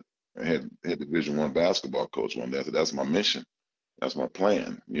be a head Division I basketball coach one day. I said, that's my mission. That's my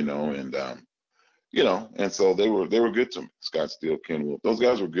plan, and so they were good to me. Scott Steele, Ken Wolf, those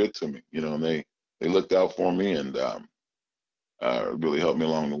guys were good to me, and they looked out for me and really helped me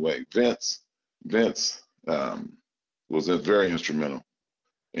along the way. Vince was very instrumental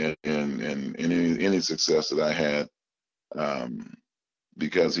in any success that I had,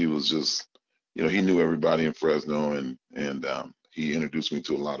 because he was just, he knew everybody in Fresno, and he introduced me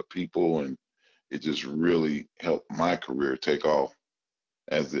to a lot of people, and it just really helped my career take off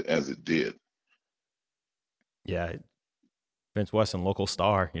as it did. Yeah, Vince Wesson, local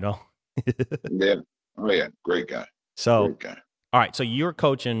star, Yeah. Oh yeah, great guy. So, great guy. All right, so you're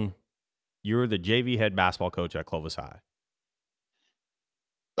the JV head basketball coach at Clovis High.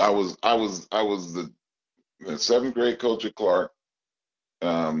 I was the 7th grade coach at Clark.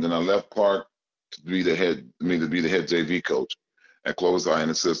 Then I left Clark to be the head JV coach at Clovis High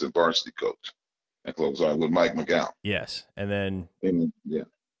and assistant varsity coach at Clovis High with Mike McGowan. Yes, and then yeah.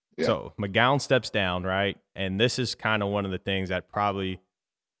 So McGowan steps down, right? And this is kind of one of the things that probably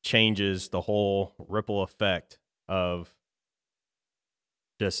changes the whole ripple effect of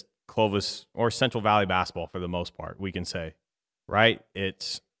just Clovis or Central Valley basketball for the most part, we can say, right?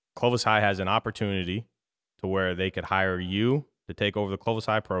 It's Clovis High has an opportunity to where they could hire you to take over the Clovis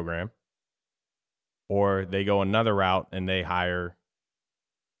High program, or they go another route and they hire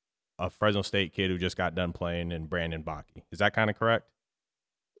a Fresno State kid who just got done playing in Brandon Bakke. Is that kind of correct?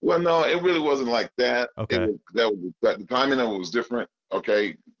 Well, no, it really wasn't like that. Okay. The timing of it was different.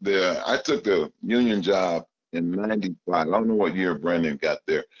 Okay. I took the Union job in 95. I don't know what year Brandon got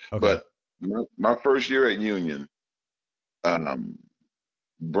there. Okay. But my first year at Union, McGowan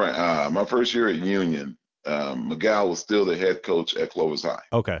was still the head coach at Clovis High.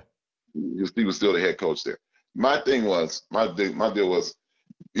 Okay. He was still the head coach there. My deal was, I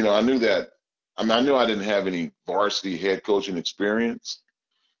knew I didn't have any varsity head coaching experience.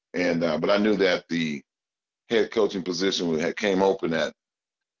 But I knew that the head coaching position came open at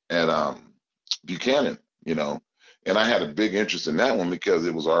Buchanan, and I had a big interest in that one because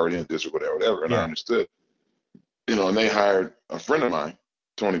it was already in the district, whatever. And I understood, and they hired a friend of mine,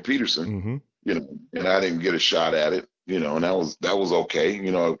 Tony Peterson, and I didn't get a shot at it, and that was okay.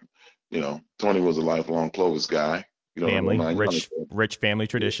 Tony was a lifelong Clovis guy, family, rich family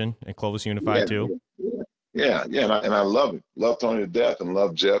tradition, and Clovis Unified too. and I love him. Love Tony to death, and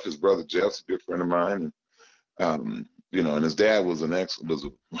love Jeff. His brother Jeff's a good friend of mine, and and his dad was was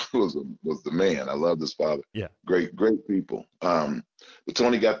the man. I loved his father. Yeah. Great people. But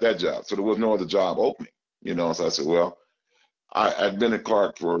Tony got that job, so there was no other job opening. So I said, well, I'd been at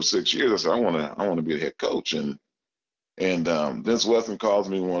Clark for 6 years. I said, I want to be a head coach, and Vince Weston calls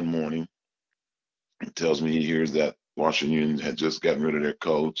me one morning and tells me he hears that Washington Union had just gotten rid of their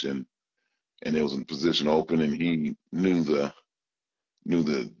coach, and there was a position open, and he knew the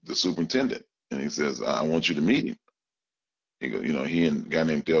superintendent, and he says, I want you to meet him. He go, he and a guy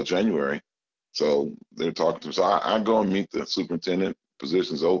named Dale January. So they're talking to him. So I go and meet the superintendent.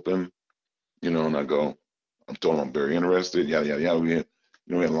 Position's open, and I'm told I'm very interested. Yada yada yada. We had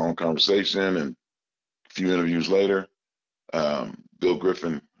a long conversation, and a few interviews later, Bill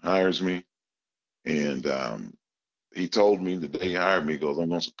Griffin hires me, and he told me the day he hired me, he goes, I'm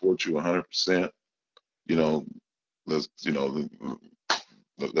going to support you 100%.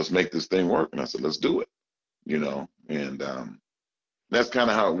 Let's make this thing work. And I said, let's do it. And that's kind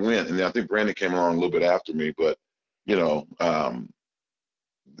of how it went. And I think Brandon came along a little bit after me, but the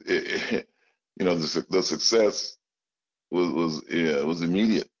success was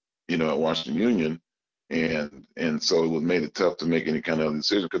immediate, at Washington Union, and so it made it tough to make any kind of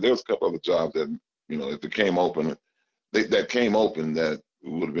decision, because there was a couple other jobs that if it came open, that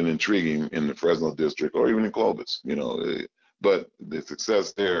would have been intriguing in the Fresno district or even in Clovis, but the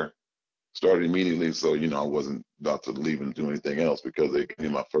success there started immediately. So, I wasn't about to leave and do anything else, because they gave me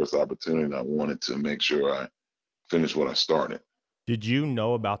my first opportunity, and I wanted to make sure I finished what I started. Did you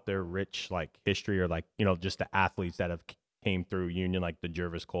know about their rich history, or just the athletes that have came through Union, like the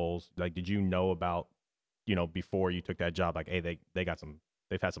Jervis Coles? Did you know about, before you took that job, hey, they've had some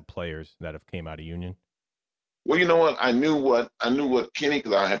players that have came out of Union? Well, you know what? I knew what Kenny,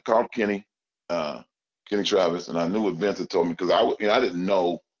 because I had called Kenny Travis, and I knew what Vince had told me, because I didn't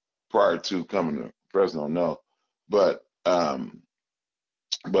know prior to coming to Fresno, no, but I,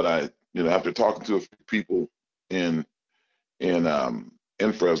 after talking to a few people in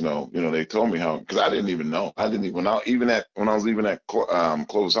Fresno, they told me how, because I didn't even know. When I was even at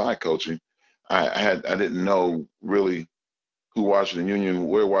Clovis High coaching, I didn't know really where Washington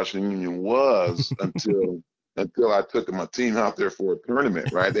Union was until I took my team out there for a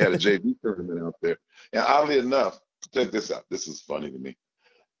tournament, right? They had a JV tournament out there. And oddly enough, check this out. This is funny to me.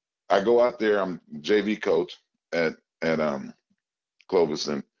 I go out there, I'm JV coach at Clovis,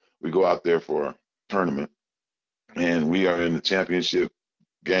 and we go out there for a tournament, and we are in the championship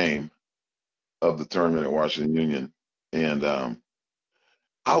game of the tournament at Washington Union. And I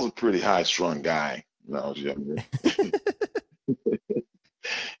was a pretty high-strung guy when I was younger.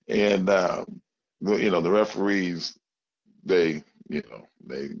 And the referees, I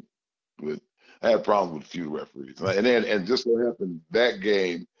had problems with a few referees, and just so happened that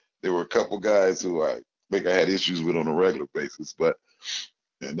game there were a couple guys who I think I had issues with on a regular basis,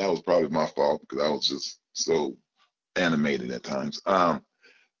 and that was probably my fault, because I was just so animated at times.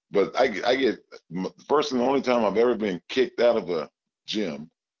 But I get first and the only time I've ever been kicked out of a gym,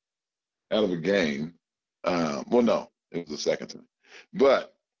 out of a game. Well, no, it was the second time,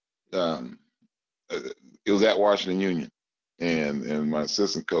 but it was at Washington Union, and my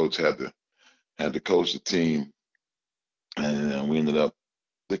assistant coach had to coach the team, and we ended up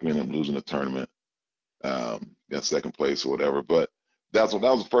losing the tournament, got second place or whatever. But that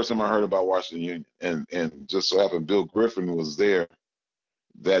was the first time I heard about Washington Union, and just so happened Bill Griffin was there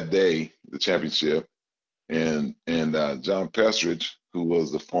that day, the championship, and John Pestridge, who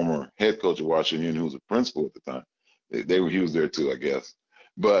was the former head coach of Washington Union, who was a principal at the time, he was there too, I guess.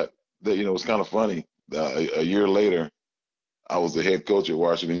 But it was kind of funny. A year later, I was the head coach at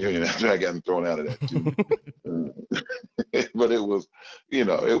Washington Union after I got thrown out of that team. But it was, I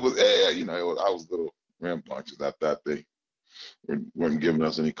was a little rambunctious. I thought they weren't giving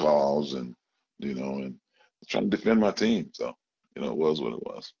us any calls, and trying to defend my team. So, it was what it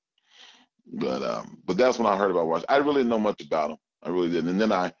was. But that's when I heard about Washington. I really didn't know much about them. I really didn't. And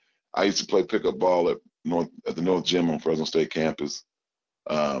then I used to play pickup ball at the North Gym on Fresno State campus.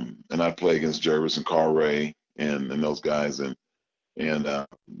 And I play against Jervis and Carl Ray and those guys, and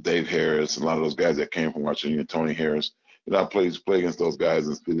Dave Harris, and a lot of those guys that came from Washington, and Tony Harris. I play against those guys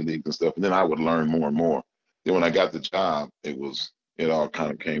in city leagues and stuff, and then I would learn more and more. Then when I got the job, it all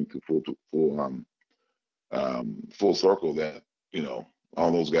kind of came to full circle that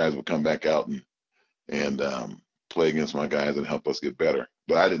all those guys would come back out and play against my guys and help us get better.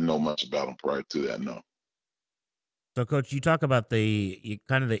 But I didn't know much about them prior to that, no. So, Coach, you talk about the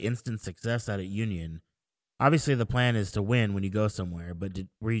kind of the instant success out at Union. obviously the plan is to win when you go somewhere, but did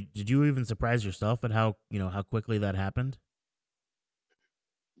you even surprise yourself at how quickly that happened?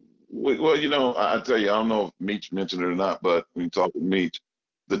 Well, I tell you, I don't know if Meach mentioned it or not, but when you talk with Meach,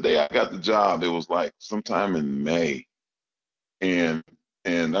 the day I got the job, it was like sometime in May, and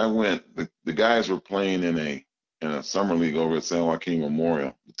I went. The guys were playing in a summer league over at San Joaquin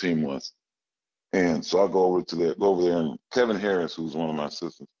Memorial. The team was, and so I go over there, and Kevin Harris, who's one of my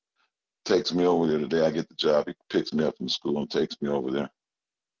assistants, takes me over there the day I get the job. He picks me up from school and takes me over there,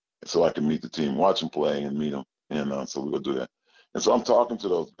 so I can meet the team, watch them play, and meet them. And so we go do that. And so I'm talking to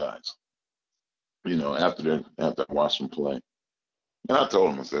those guys, after I watched them play. And I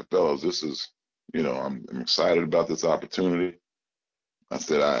told them, I said, fellas, this is, I'm excited about this opportunity. I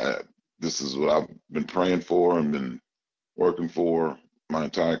said, this is what I've been praying for and been working for my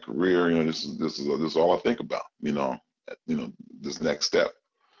entire career. This is all I think about, this next step.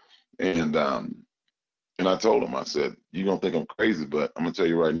 And I told them, I said, you're going to think I'm crazy, but I'm going to tell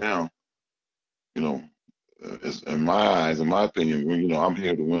you right now, in my eyes, in my opinion, I'm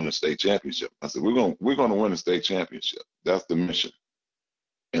here to win a state championship. I said, we're going to win a state championship. That's the mission.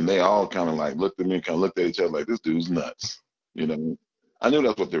 And they all kind of like looked at me and kind of looked at each other like, this dude's nuts. I knew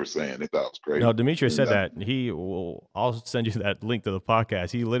that's what they were saying. They thought it was crazy. No, Demetrius said that. I'll send you that link to the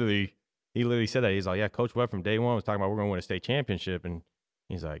podcast. He literally said that. He's like, yeah, Coach Webb from day one was talking about we're going to win a state championship. And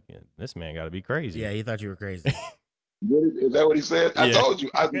he's like, yeah, this man got to be crazy. Yeah, he thought you were crazy. Is that what he said? I told you.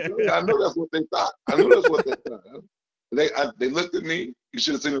 I know that's what they thought. I knew that's what they thought. They looked at me. You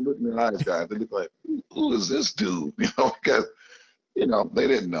should have seen them look in their eyes, guys. They looked like, who is this dude? Because they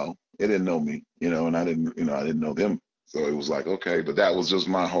didn't know. They didn't know me. And I didn't know them. So it was like, okay, but that was just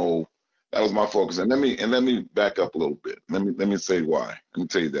that was my focus. And let me back up a little bit. Let me say why. Let me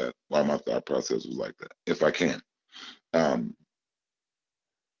tell you that why my thought process was like that, if I can.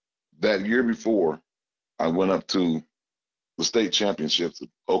 That year before, I went up to the state championships at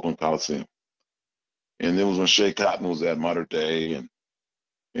Oakland Coliseum. And it was when Shea Cotton was at Mater Dei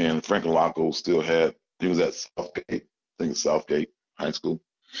and Frank Alacco he was at Southgate, I think it's Southgate High School.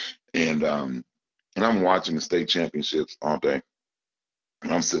 And I'm watching the state championships all day.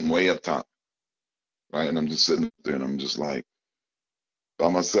 And I'm sitting way up top, right? And I'm just sitting up there and I'm just like by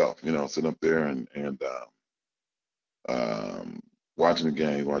myself, sitting up there and watching the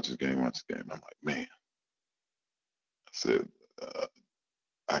game. I'm like, man, I said,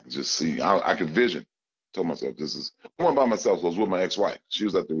 I could just see, I could vision. Told myself, I wasn't by myself. So I was with my ex-wife. She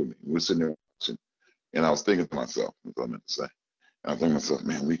was up there with me. We were sitting there watching, and I was thinking to myself, that's what I meant to say. And I think to myself,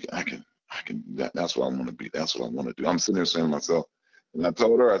 man, that's what I want to be. That's what I want to do. I'm sitting there saying to myself, and I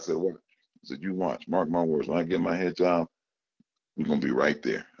told her, I said, what? I said, you watch, mark my words. When I get my head job, we're going to be right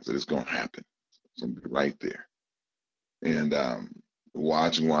there. I said, it's going to happen. It's going to be right there. And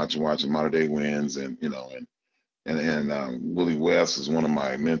watching Mater Dei wins, and Willie West is one of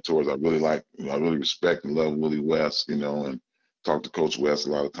my mentors. I really like, I really respect and love Willie West, and talk to Coach West a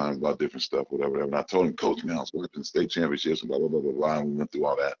lot of times about different stuff, whatever. And I told him, Coach, man, I was working state championships and blah, blah, blah, blah, blah. And we went through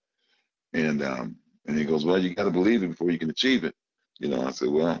all that. And he goes, well, you got to believe it before you can achieve it. I said,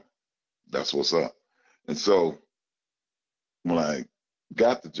 well, that's what's up. And so when I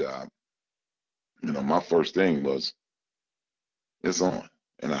got the job, my first thing was, it's on.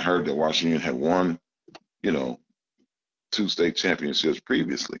 And I heard that Washington had won, 2 state championships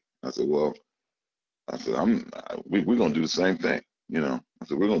previously. I said, we're going to do the same thing. I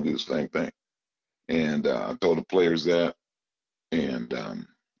said, we're going to do the same thing. And I told the players that. And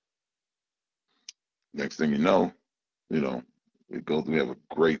next thing you know, we have a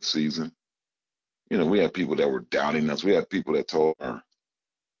great season. We had people that were doubting us. We had people that told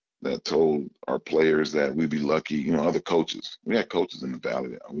our players that we'd be lucky, other coaches. We had coaches in the Valley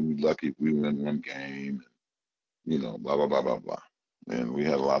that we'd be lucky if we win one game, blah, blah, blah, blah, blah. And we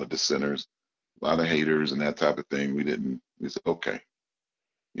had a lot of dissenters, a lot of haters and that type of thing. We said, okay,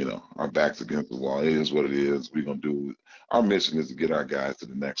 our back's against the wall. It is what it is. We're going to do, our mission is to get our guys to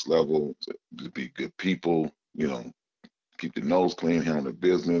the next level, to be good people, keep their nose clean, handle their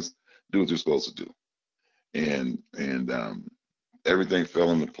business, do what you're supposed to do. And everything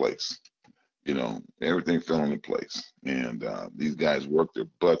fell into place. Everything fell into place. And these guys worked their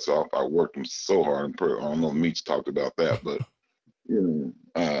butts off. I worked them so hard. I don't know if Meach talked about that, but,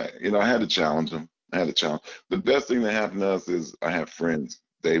 I had to challenge them. The best thing that happened to us is I have friends,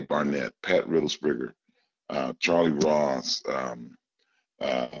 Dave Barnett, Pat Riddlespringer, Charlie Ross,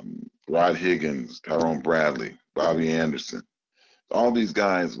 Rod Higgins, Tyrone Bradley, Bobby Anderson. All these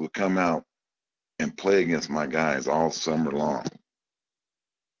guys would come out and play against my guys all summer long.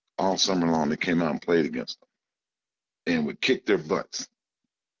 All summer long, they came out and played against them and would kick their butts.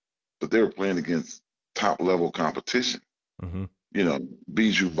 But they were playing against top level competition. Mm-hmm. You know,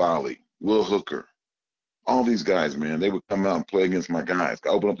 Bijou Bali, Will Hooker, all these guys, man, they would come out and play against my guys. I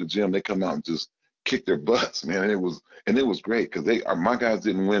open up the gym, they come out and just kick their butts, man. And it was great because my guys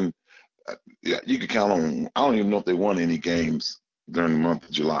didn't win. Yeah, you could count on. I don't even know if they won any games during the month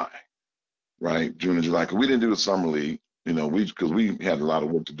of July, right? June and July, because we didn't do the summer league. You know, because we had a lot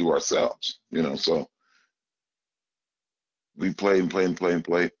of work to do ourselves. You know, so we played and played and played and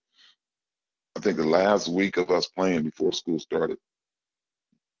played. I think the last week of us playing before school started,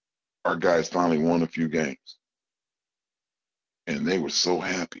 our guys finally won a few games, and they were so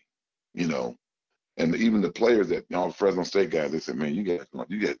happy. You know, and even the players that all the Fresno State guys, they said, "Man, you guys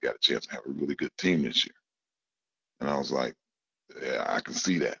got a chance to have a really good team this year." And I was like, "Yeah, I can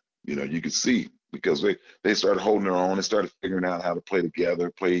see that." You know, you could see because they started holding their own. They started figuring out how to play together,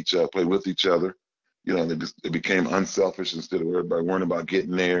 play with each other. You know, they became unselfish instead of everybody worrying about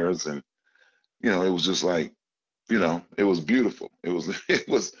getting theirs. And you know, it was just like, you know, it was beautiful. It was it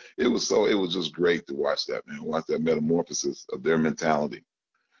was just great to watch that, man. Watch that metamorphosis of their mentality.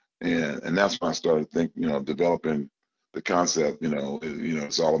 And that's when I started thinking, you know, developing the concept,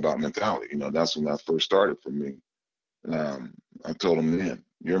 it's all about mentality. You know, that's when that first started for me. I told them then,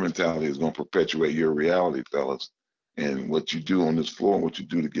 your mentality is going to perpetuate your reality, fellas. And what you do on this floor, what you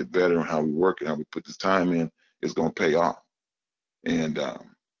do to get better, and how we work and how we put this time in, is going to pay off. And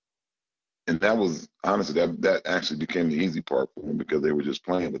that was honestly that actually became the easy part for them because they were just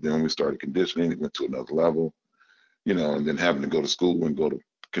playing. But then when we started conditioning, it went to another level, you know, and then having to go to school and go to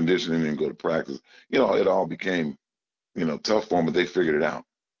conditioning and go to practice, you know, it all became, you know, tough for them, but they figured it out.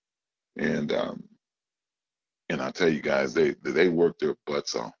 And I tell you guys, they worked their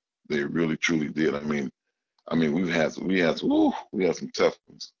butts off. They really truly did. We had some tough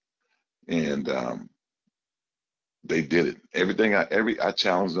ones, and they did it. I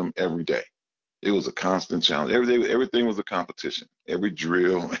challenged them every day. It was a constant challenge. Every day, everything was a competition. Every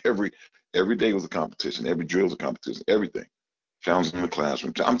drill, every day was a competition. Every drill was a competition. Everything. Challenging in the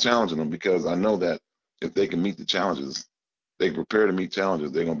classroom. I'm challenging them because I know that if they can meet the challenges, they prepare to meet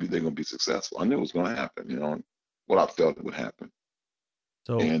challenges, they're gonna be successful. I knew it was gonna happen, you know, what I felt it would happen.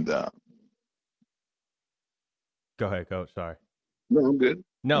 So And go ahead, Coach. Sorry. no, I'm good.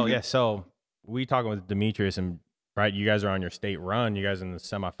 No, I'm good. yeah. So we talking with Demetrius, and right, you guys are on your state run. You guys in the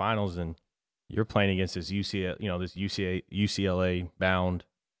semifinals, and you're playing against this UCLA bound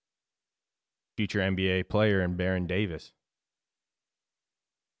future NBA player in Baron Davis.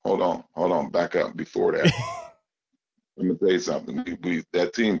 Hold on, back up before that. Let me tell you something.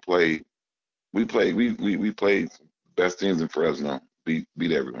 That team played. We played best teams in Fresno. Beat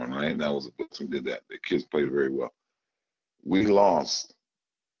everyone, right? And that was the Bucks. We did that. The kids played very well. We lost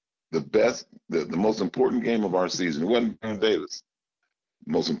the most important game of our season. It wasn't Baron Davis.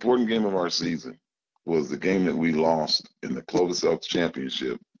 The most important game of our season was the game that we lost in the Clovis Elks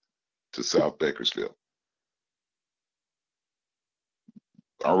Championship to South Bakersfield.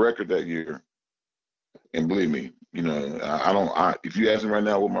 Our record that year, and believe me, you know, if you ask me right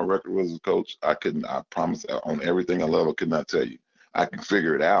now what my record was as a coach, I promise on everything I love, I could not tell you. I can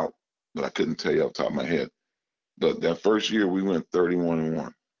figure it out, but I couldn't tell you off the top of my head. But that first year we went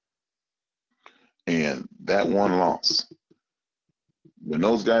 31-1. And that one loss, when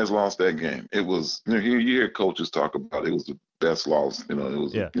those guys lost that game, it was, you hear coaches talk about it was the best loss, you know, it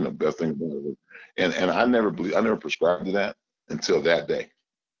was best thing about it. And I never prescribed to that until that day,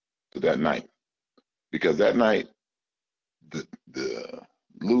 to that night. Because that night, we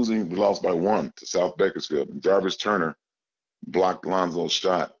lost by 1 to South Bakersfield. And Jarvis Turner blocked Lonzo's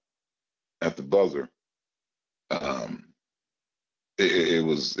shot at the buzzer. It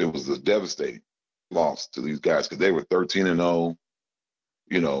was a devastating loss to these guys because they were 13-0,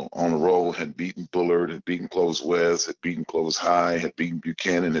 you know, on the roll, had beaten Bullard, had beaten Clovis West, had beaten Clovis High, had beaten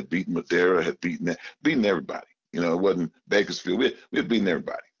Buchanan, had beaten Madera, had beaten everybody. You know, it wasn't Bakersfield. We had beaten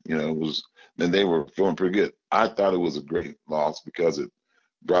everybody. You know, it was, and they were feeling pretty good. I thought it was a great loss because it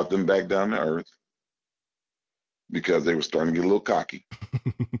brought them back down to earth because they were starting to get a little cocky.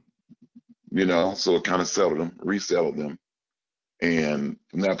 You know, so it kind of resettled them. And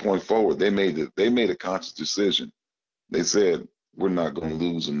from that point forward, they made a conscious decision. They said, we're not going to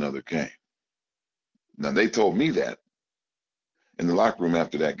lose another game. Now, they told me that in the locker room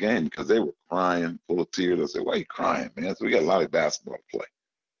after that game because they were crying, full of tears. I said, why are you crying, man? So we got a lot of basketball to play,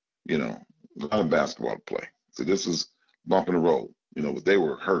 you know, a lot of basketball to play. So this is bump in the road, you know, but they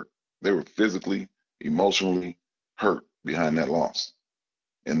were hurt. They were physically, emotionally hurt behind that loss.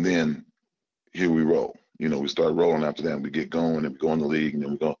 And then here we roll. You know, we start rolling after that and we get going and we go in the league and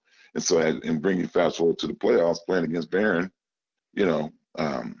then we go. And so, and bringing fast forward to the playoffs, playing against Barron, you know,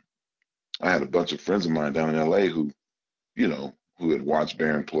 I had a bunch of friends of mine down in L.A. who, who had watched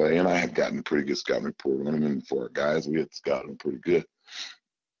Barron play, and I had gotten a pretty good scouting report on him. And for our guys, we had scouted him pretty good.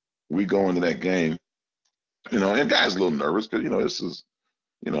 We go into that game, and guys a little nervous because, this is,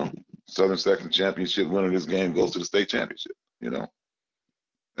 Southern Second Championship winner of this game goes to the state championship, and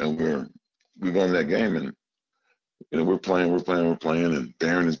we go into that game, and we're playing, and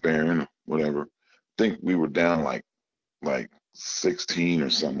Barron is Barron, whatever. I think we were down like 16 or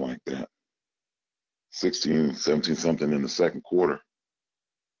something like that, 16, 17 something in the second quarter,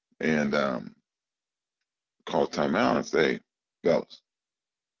 and called timeout and say, fellas,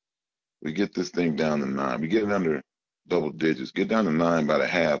 we get this thing down to 9. We get it under double digits. Get down to 9 by the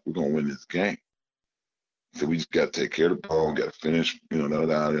half. We're gonna win this game. So we just got to take care of the ball. Got to finish,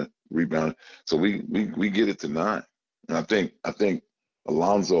 rebound. So we get it to 9. And I think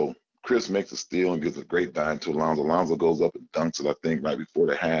Alonzo, Chris makes a steal and gives a great dive to Alonzo. Alonzo goes up and dunks it, I think, right before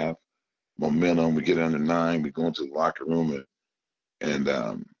the half. Momentum. We get it under 9. We go into the locker room and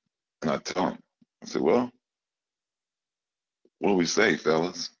I tell him, I said, well, what do we say,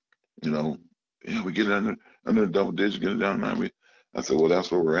 fellas? We get it under the double digit, get it down to 9. I said, well,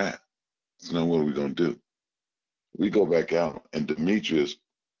 that's where we're at. So now what are we gonna do? We go back out, and Demetrius,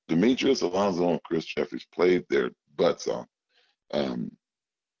 Alonzo, and Chris Jeffries played their butts off.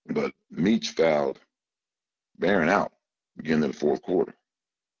 But Meach fouled Barron out beginning of the fourth quarter.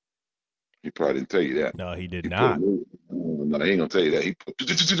 He probably didn't tell you that. No, he did not. No, he ain't gonna tell you that. He put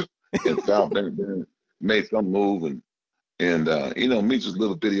and fouled Barron, made some move, and Meach was a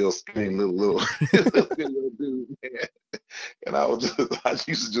little bitty old skinny little bitty old dude, man. And I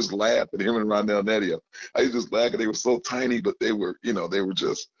used to just laugh at him and Rondell Nedio. I used to just laugh because they were so tiny, but they were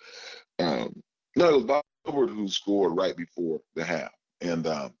just no, it was Bob Hubbard who scored right before the half. And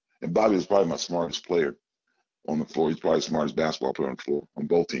Bobby was probably my smartest player on the floor. He's probably the smartest basketball player on the floor on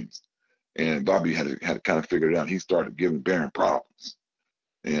both teams. And Bobby had to kind of figure it out. He started giving Barron problems.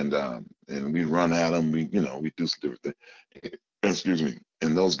 And we run at him, we do some different things. Excuse me.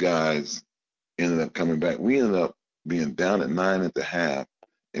 And those guys ended up coming back. We ended up being down at 9 at the half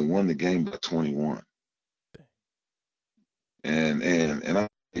and won the game by 21. And I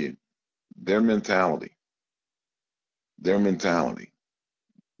tell you, their mentality, that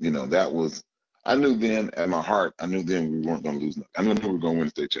was, I knew then at my heart, we weren't going to lose. I knew we were going to win the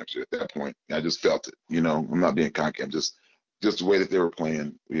state championship at that point. I just felt it. I'm not being cocky. I'm just the way that they were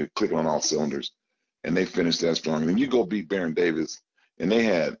playing, we were clicking on all cylinders, and they finished that strong. And then you go beat Barron Davis, and they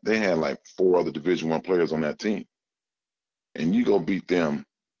had like 4 other Division I players on that team, and you go beat them,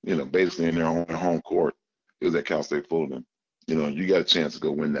 basically in their home court. It was at Cal State Fullerton. You got a chance to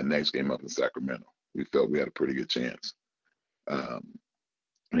go win that next game up in Sacramento. We felt we had a pretty good chance, and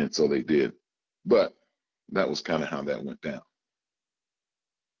so they did. But that was kind of how that went down.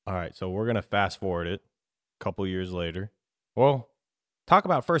 All right, so we're gonna fast forward it a couple years later. Well, talk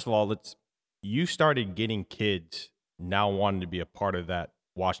about, first of all, you started getting kids now wanting to be a part of that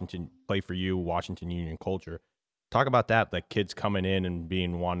Washington Union culture. Talk about that, like kids coming in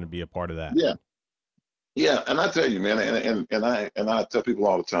and wanting to be a part of that. Yeah, and I tell you, man, and I tell people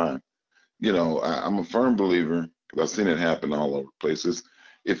all the time, I'm a firm believer, because I've seen it happen all over places.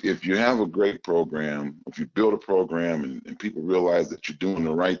 If you have a great program, if you build a program and people realize that you're doing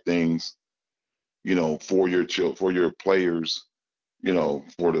the right things, for your players,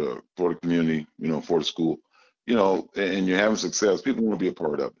 for the community, for the school, and you're having success, people want to be a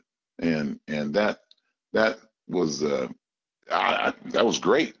part of it. And that was that was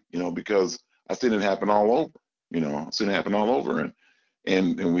great, because I seen it happen all over. I've seen it happen all over,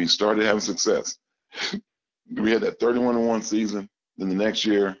 and we started having success. We had that 31-1 season. Then the next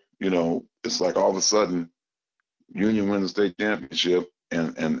year, it's like all of a sudden, Union wins the state championship,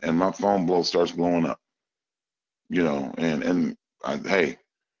 and my phone bill starts blowing up. Hey,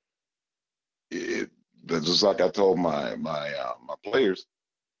 that's just like I told my players,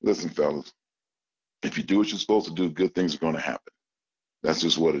 listen, fellas, if you do what you're supposed to do, good things are going to happen. That's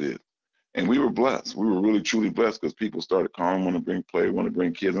just what it is. And we were blessed. We were really, truly blessed, because people started calling, want to bring players, want to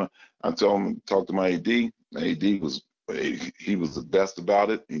bring kids. I told them, talk to my AD. My AD was the best about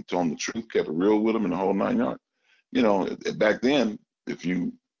it. He told them the truth, kept it real with them, in the whole 9 yards. Back then,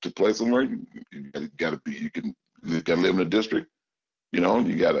 to play somewhere, you got to live in a district. You got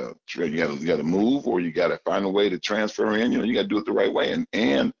to move, or you got to find a way to transfer in. You got to do it the right way.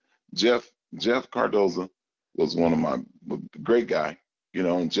 And Jeff Cardoza was one of my great guy.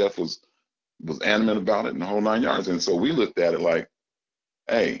 And Jeff was adamant about it in the whole 9 yards. And so we looked at it like,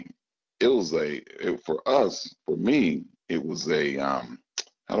 hey, for me, it was a, how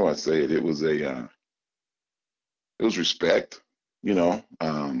do I say it? It was respect. You know,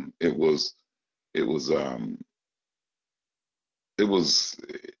 it was it was it was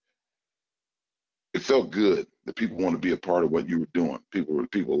it felt good that people want to be a part of what you were doing.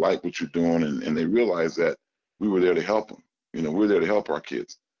 People like what you're doing, and they realized that we were there to help them. You know, we were there to help our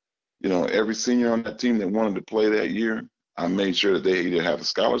kids. You know, every senior on that team that wanted to play that year, I made sure that they either had a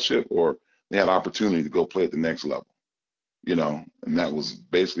scholarship or they had opportunity to go play at the next level. You know, and that was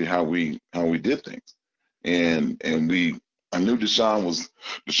basically how we did things. And I knew Deshaun's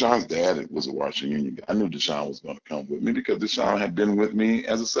dad was a Washington Union guy. I knew Deshaun was going to come with me because Deshaun had been with me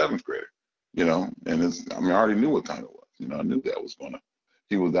as a seventh grader. You know, and I already knew what time it was. You know, I knew that was gonna.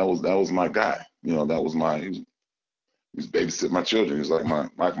 That was my guy. You know, he was babysitting my children. He was like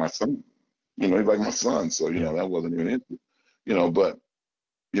my son. You know, he's like my son. So you know, that wasn't even it. You know, but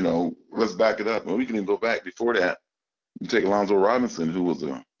you know, let's back it up. And we can even go back before that. You take Alonzo Robinson, who was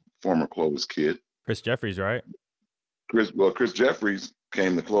a former Clovis kid. Chris Jeffries, right? Chris Jeffries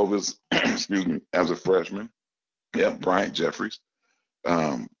came to Clovis, excuse me, as a freshman. Yeah, Bryant Jeffries.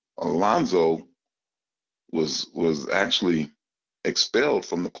 Alonzo was actually expelled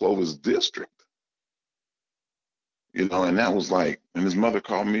from the Clovis district. You know, and that was like, and his mother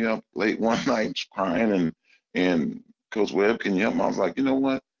called me up late one night crying and Coach Webb, can you help me? I was like, you know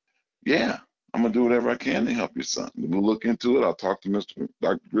what? Yeah, I'm gonna do whatever I can to help your son. We'll look into it. I'll talk to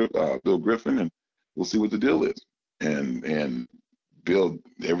Bill Griffin, and we'll see what the deal is. And Bill,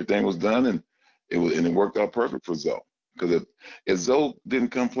 everything was done, and it worked out perfect for Zoe. Because if Zoe didn't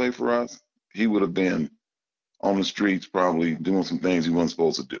come play for us, he would have been on the streets probably doing some things he wasn't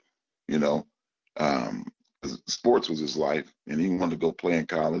supposed to do. You know, 'cause sports was his life, and he wanted to go play in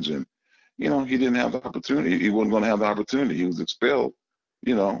college, and you know he didn't have the opportunity. He wasn't going to have the opportunity. He was expelled.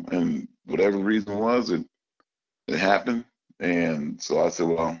 You know, and whatever the reason was, it happened. And so I said,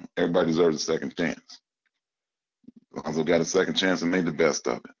 well, everybody deserves a second chance. Lonzo got a second chance and made the best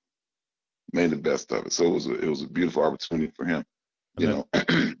of it. Made the best of it. So it was a beautiful opportunity for him. You know.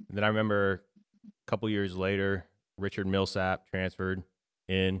 Then I remember a couple years later, Richard Millsap transferred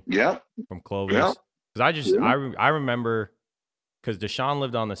in from Clovis. Because I remember, because Deshaun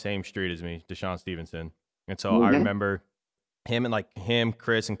lived on the same street as me, Deshaun Stevenson. And so I remember him,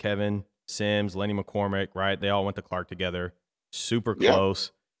 Chris and Kevin, Sims, Lenny McCormick, right? They all went to Clark together, super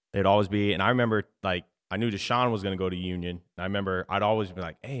close. They'd always be. And I remember, like, I knew Deshaun was going to go to Union. And I remember I'd always be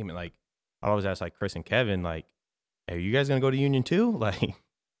like, hey, man, like, I'd always ask, like, Chris and Kevin, like, hey, are you guys going to go to Union too? Like,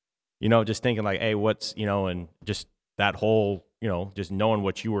 you know, just thinking like, hey, what's, you know, and just that whole, you know, just knowing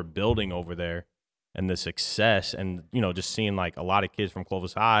what you were building over there and the success and, you know, just seeing like a lot of kids from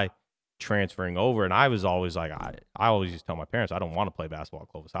Clovis High transferring over. And I was always like, I always used to tell my parents, I don't want to play basketball at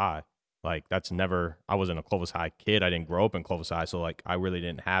Clovis High. Like I wasn't a Clovis High kid. I didn't grow up in Clovis High. So like, I really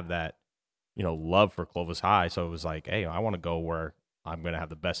didn't have that, you know, love for Clovis High. So it was like, hey, I want to go where I'm going to have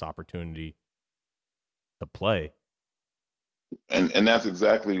the best opportunity to play. And that's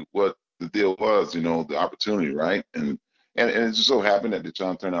exactly what the deal was, you know, the opportunity, right? And it just so happened that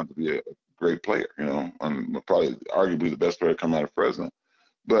Deshaun turned out to be a great player, you know, probably arguably the best player coming out of Fresno.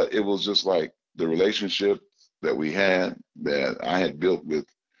 But it was just like the relationships that we had, that I had built with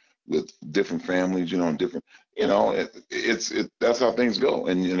different families, you know, and different, you know, that's how things go.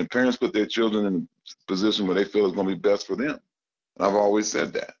 And the parents put their children in a position where they feel it's going to be best for them. And I've always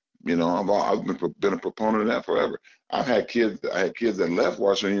said that. You know, I've been a proponent of that forever. I had kids that left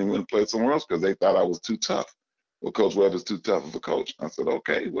Washington and went and played somewhere else because they thought I was too tough. Well, Coach Webb is too tough of a coach. I said,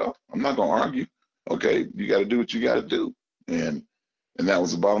 okay, well, I'm not going to argue. Okay, you got to do what you got to do, and that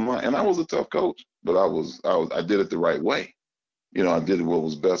was the bottom line. And I was a tough coach, but I did it the right way. You know, I did what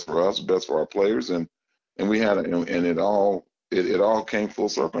was best for us, best for our players, and we had it all came full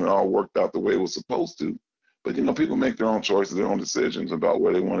circle and it all worked out the way it was supposed to. But, you know, people make their own choices, their own decisions about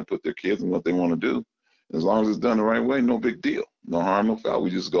where they want to put their kids and what they want to do. As long as it's done the right way, no big deal. No harm, no foul.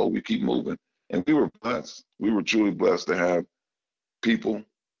 We just go, we keep moving. And we were blessed. We were truly blessed to have people,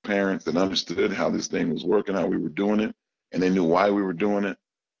 parents that understood how this thing was working, how we were doing it, and they knew why we were doing it.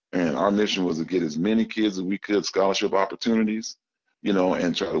 And our mission was to get as many kids as we could scholarship opportunities, you know,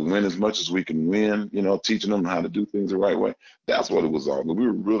 and try to win as much as we can win, you know, teaching them how to do things the right way. That's what it was all. But we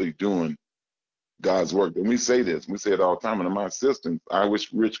were really doing God's work. And we say it all the time. And my assistant, I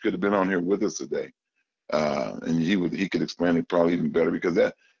wish Rich could have been on here with us today. And he could explain it probably even better because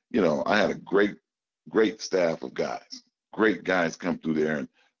that, you know, I had a great staff of guys, great guys come through there. And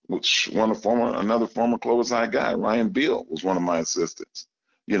another former Clovis High guy, Ryan Beal, was one of my assistants.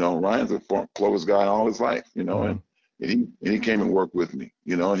 You know, Ryan's a Clovis guy all his life, you know, and he came and worked with me,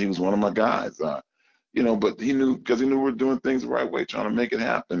 you know, and he was one of my guys, you know, but he knew we were doing things the right way, trying to make it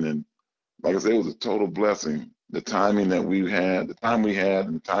happen. And like I said, it was a total blessing the timing that we had, the time we had,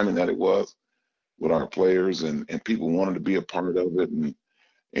 and the timing that it was with our players, and people wanted to be a part of it,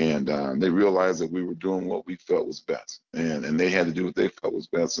 and they realized that we were doing what we felt was best, and they had to do what they felt was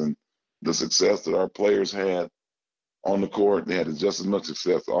best, and the success that our players had on the court, they had just as much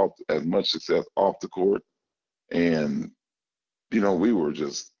success off the court, and we were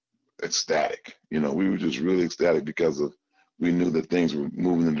just ecstatic. We were just really ecstatic because we knew that things were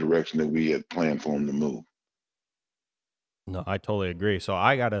moving in the direction that we had planned for them to move. No, I totally agree. So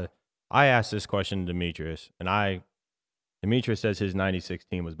I asked this question to Demetrius, and Demetrius says his 96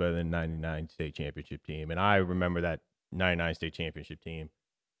 team was better than 99 state championship team. And I remember that 99 state championship team.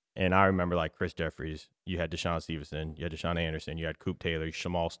 And I remember like Chris Jeffries, you had Deshaun Stevenson, you had Deshaun Anderson, you had Coop Taylor,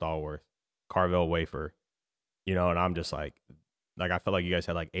 Shamal Stallworth, Carvel Wafer, and I'm just like I felt like you guys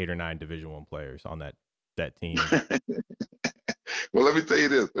had like 8 or 9 Division I players on that team. Well, let me tell you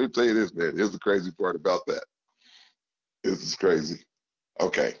this, man. Here's the crazy part about that. This is crazy.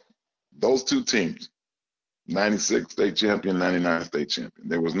 Okay. Those two teams, 96 state champion, 99 state champion.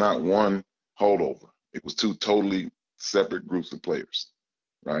 There was not one holdover. It was 2 totally separate groups of players,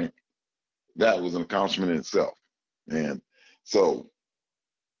 right? That was an accomplishment in itself. And so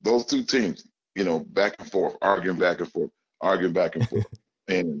those 2 teams, back and forth, arguing back and forth,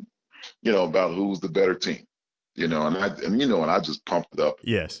 and, about who's the better team, and I just pumped it up.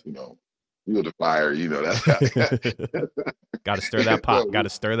 Yes. Fuel the fire, that's how. Got to stir that pot. Got to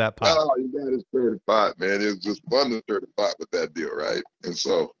stir that pot. Oh, you got to stir the pot, man. It's just fun to stir the pot with that deal, right? And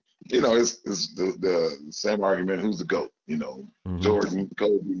so, it's the same argument. Who's the GOAT? Jordan,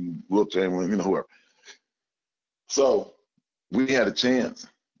 Kobe, Will Chamberlain, whoever. So we had a chance.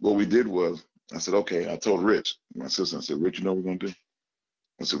 What we did was, I said, okay. I told Rich, my sister, I said, Rich, you know what we're going to do?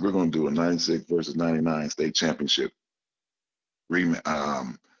 I said, we're going to do a 96 versus 99 state championship game.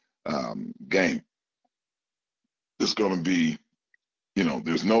 It's going to be,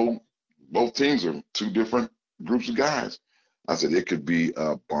 both teams are 2 different groups of guys. I said it could be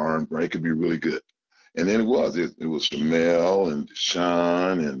a barn, right? It could be really good. And then it was Shamel and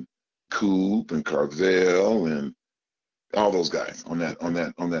Deshaun and Coop and Carvel and all those guys on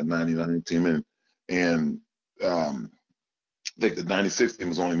that 99 team. And I think the 96 team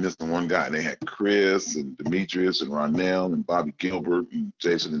was only missing one guy. They had Chris and Demetrius and Ronell and Bobby Gilbert and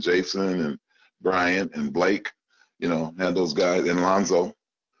Jason and Bryant and Blake, had those guys, and Lonzo.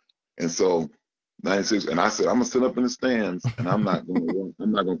 And so 96, and I said, I'm gonna sit up in the stands and I'm not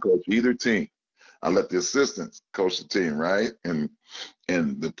gonna coach either team. I let the assistants coach the team, right? And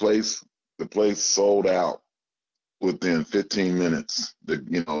the place sold out within 15 minutes.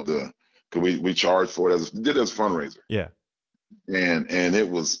 We charged for it did it as a fundraiser. Yeah. And it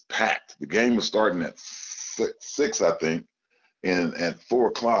was packed. The game was starting at 6, I think, and at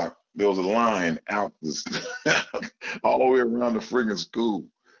 4:00 there was a line out all the way around the friggin' school,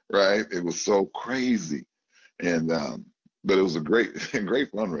 right? It was so crazy, and but it was a great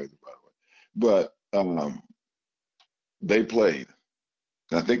fundraiser, by the way. But they played.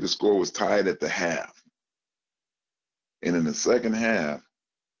 I think the score was tied at the half, and in the second half,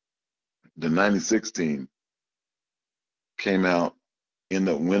 the 96 team came out,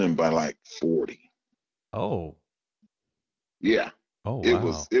 ended up winning by like 40. Oh. Yeah. Oh, wow.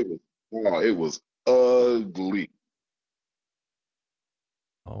 It was ugly.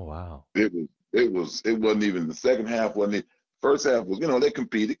 Oh, wow. It wasn't even, the second half wasn't it. First half was, they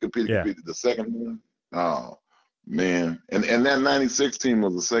competed. The second half, oh man. And that 96 team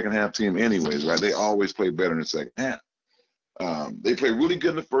was the second half team anyways, right? They always play better in the second half. They played really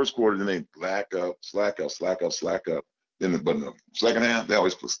good in the first quarter, then they slack up. But in the second half, they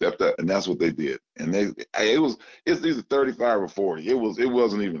always stepped up, and that's what they did. And it's either 35 or 40. It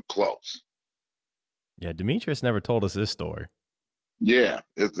wasn't even close. Yeah, Demetrius never told us this story. Yeah,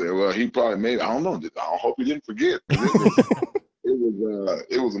 he probably made. I don't know. I hope he didn't forget. It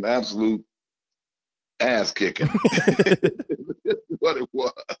was an absolute ass kicking. What it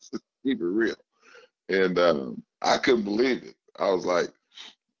was. Keep it real. And I couldn't believe it. I was like,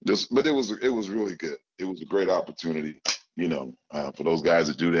 but it was really good. It was a great opportunity, for those guys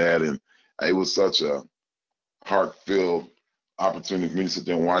to do that, and it was such a heart-filled opportunity for me to sit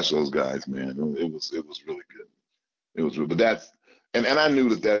there and watch those guys. Man, it was really good. It was, but that's and I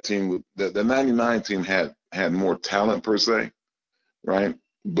knew that team, the 99 team had more talent per se, right?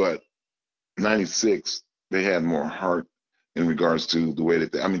 But 96, they had more heart in regards to the way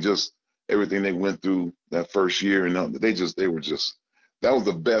that just everything they went through that first year, and they were just that was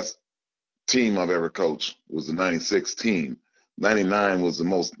the best team I've ever coached, was the 96 team. 99 was the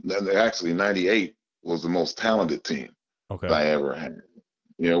most, actually 98 was the most talented team okay. I ever had.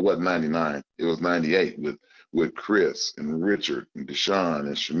 It wasn't 99, it was 98 with with Chris and Richard and Deshaun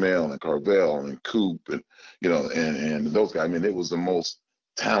and Shamel and Carvel and Coop and and those guys. I mean, it was the most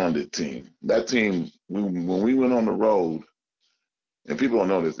talented team. That team, when we went on the road, and people don't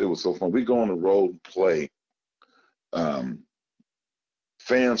know this, it was so fun. We go on the road and play.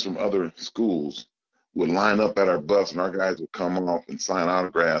 Fans from other schools would line up at our bus, and our guys would come off and sign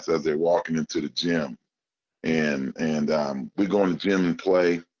autographs as they're walking into the gym. And we go in the gym and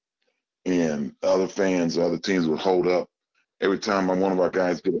play, and other fans, other teams would hold up. Every time one of our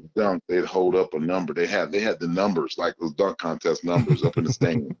guys get a dunk, they'd hold up a number. They had the numbers, like those dunk contest numbers, up in the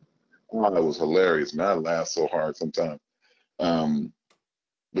stand. Oh, it was hilarious, man. I laughed so hard sometimes.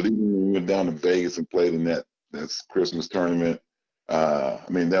 But even when we went down to Vegas and played in that Christmas tournament, I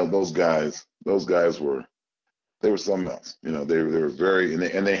mean, those guys were something else. They were very,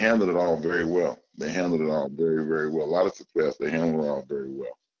 and they handled it all very well. They handled it all very, very well. A lot of success. They handled it all very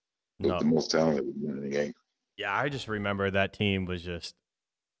well. But the most talented in the game. Yeah, I just remember that team was just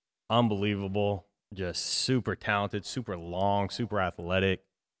unbelievable, just super talented, super long, super athletic.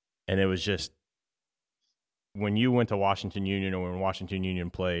 And it was just, when you went to Washington Union or when Washington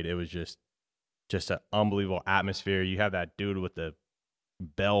Union played, it was just an unbelievable atmosphere. You have that dude with the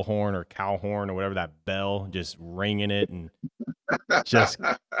bell horn or cow horn or whatever, that bell, just ringing it and just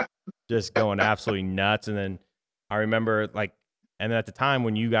going absolutely nuts. And then I remember, and at the time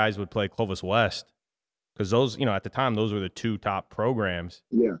when you guys would play Clovis West, because those, at the time, those were the two top programs.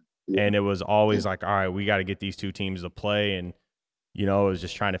 Yeah. And it was always all right, we got to get these two teams to play. And, it was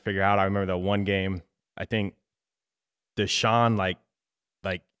just trying to figure out. I remember that one game, I think Deshaun,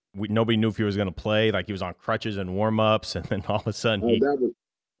 nobody knew if he was going to play. Like, he was on crutches and warm-ups, and then all of a sudden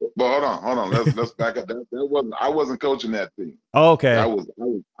But hold on. Let's back up. I wasn't coaching that team. Oh, okay. I was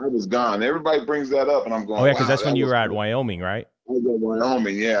gone. Everybody brings that up, and I'm going. Oh yeah, because wow, that's when you were at Wyoming, right? I was at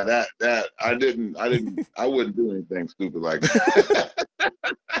Wyoming. Yeah, that I wouldn't do anything stupid like that.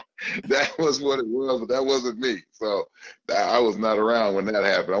 That was what it was, but that wasn't me. So I was not around when that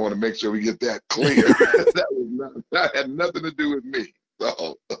happened. I want to make sure we get that clear. That had nothing to do with me.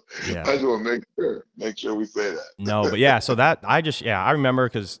 So yeah. I just want to make sure we say that. No, but yeah, so that I remember,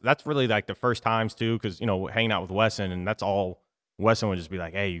 because that's really like the first times too, because hanging out with Wesson, and that's all Wesson would just be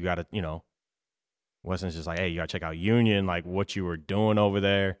like, hey, you got to, Wesson's just like, hey, you got to check out Union, like what you were doing over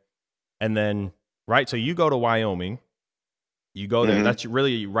there. And then, right, so you go to Wyoming, you go there, that's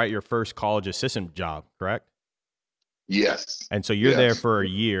really your first college assistant job, correct? Yes. And so you're there for a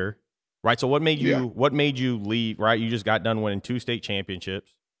year. Right. So what made you leave? Right. You just got done winning 2 state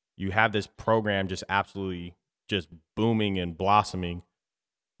championships. You have this program just absolutely just booming and blossoming.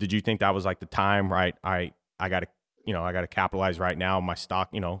 Did you think that was like the time? Right. I got to capitalize right now. My stock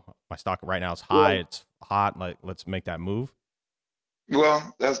right now is high. Yeah. It's hot. Like, let's make that move.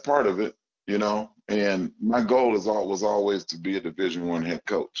 Well, that's part of it, and my goal was always to be a Division I head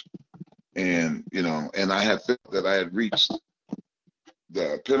coach. And, and I had felt that I had reached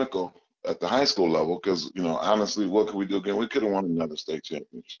the pinnacle at the high school level, because honestly, what could we do again? We could have won another state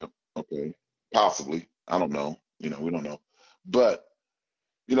championship, okay, possibly. I don't know, we don't know, but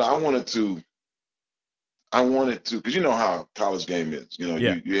I wanted to, because you know how college game is. You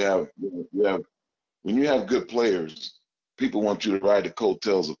have when you have good players, people want you to ride the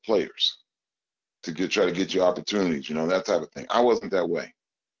coattails of players to try to get you opportunities, that type of thing. I wasn't that way.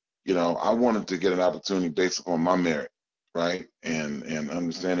 I wanted to get an opportunity based upon my merit, right, and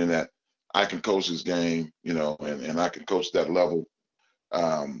understanding that I can coach this game, and I can coach that level.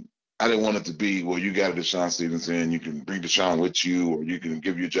 I didn't want it to be, well, you got a Deshaun Stevenson, you can bring Deshaun with you, or you can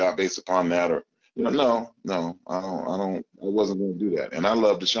give you a job based upon that, or no, I wasn't going to do that. And I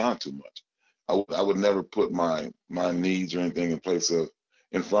love Deshaun too much. I would never put my needs or anything in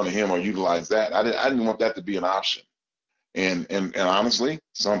front of him or utilize that. I didn't want that to be an option. And honestly,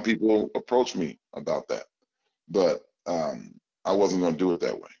 some people approached me about that, but I wasn't going to do it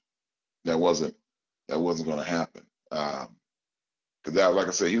that way. That wasn't going to happen. Because that, like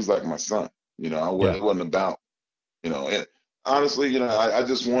I said, he was like my son. It wasn't about, and honestly, I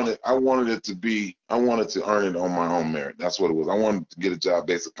just wanted to earn it on my own merit. That's what it was. I wanted to get a job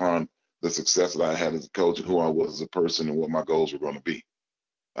based upon the success that I had as a coach and who I was as a person and what my goals were going to be.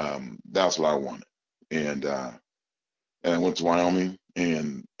 That's what I wanted. And I went to Wyoming,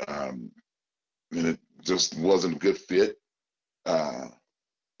 and it just wasn't a good fit.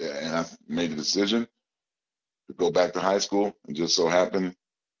 And I made a decision to go back to high school. And just so happened,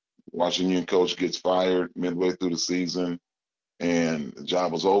 Washington Union coach gets fired midway through the season, and the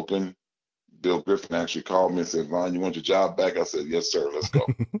job was open. Bill Griffin actually called me and said, "Vonn, you want your job back?" I said, "Yes, sir. Let's go."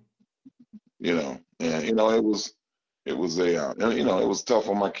 And it was tough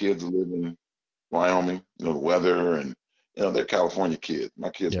on my kids living Wyoming, the weather, and they're California kids. My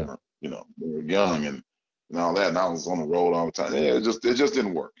kids Yeah. weren't, they were young and all that, and I was on the road all the time. Yeah, it just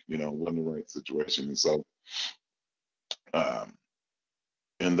didn't work. It wasn't the right situation, and so um,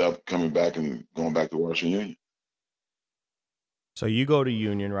 end up coming back and going back to Washington Union. So you go to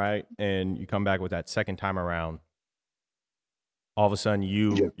Union, right, and you come back with that second time around. All of a sudden,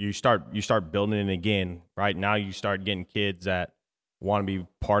 you start building it again. Right now, you start getting kids that want to be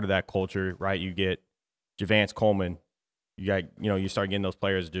part of that culture. Right, you get Javance Coleman. You got you start getting those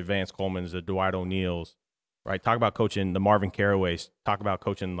players, Javance Coleman's, the Dwight O'Neills. Right, talk about coaching the Marvin Caraways. Talk about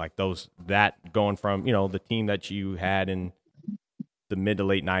coaching like that going from the team that you had in the mid to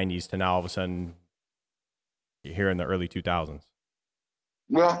late '90s to now all of a sudden you're here in the early 2000s.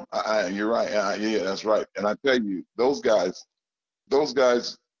 Well, you're right. Yeah, that's right. And I tell you, those guys,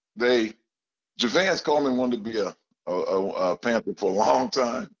 Javance Coleman wanted to be a Panther for a long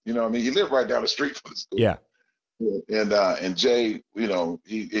time. He lived right down the street from the school. Yeah. And Jay,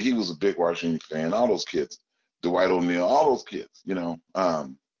 he was a big Washington fan. All those kids, Dwight O'Neil, all those kids, they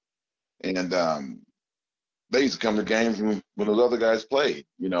used to come to games when those other guys played.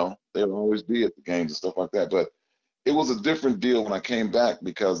 They would always be at the games and stuff like that. But it was a different deal when I came back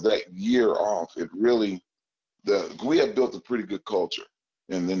because that year off, we had built a pretty good culture,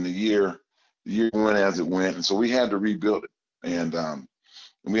 and then the year went as it went, and so we had to rebuild it. And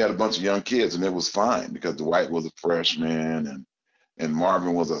we had a bunch of young kids, and it was fine because Dwight was a freshman, and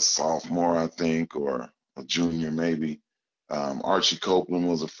Marvin was a sophomore, I think, or a junior maybe. Archie Copeland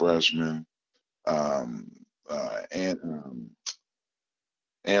was a freshman, and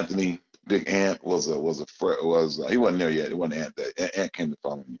Anthony Big Ant he wasn't there yet. It wasn't Ant. Ant came the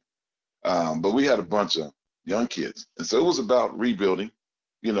following year. But we had a bunch of young kids, and so it was about rebuilding,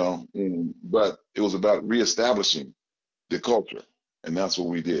 but it was about reestablishing the culture, and that's what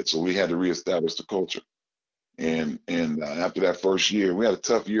we did. So we had to reestablish the culture, and after that first year, we had a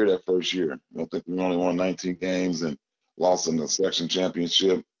tough year. That first year, I think we only won 19 games and lost in the section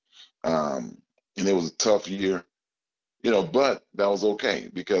championship, and it was a tough year, but that was okay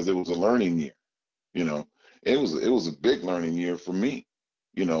because it was a learning year. It was a big learning year for me,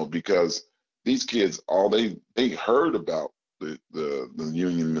 because these kids, all they heard about the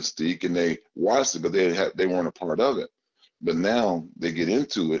Union mystique and they watched it, but they weren't a part of it. But now they get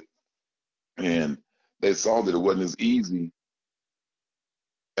into it and they saw that it wasn't as easy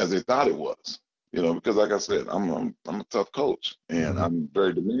as they thought it was. Because like I said, I'm a tough coach and I'm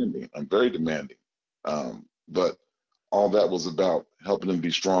very demanding. But all that was about helping them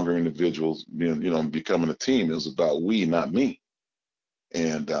be stronger individuals, becoming a team. It was about we, not me.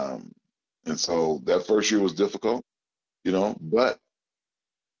 And so that first year was difficult, but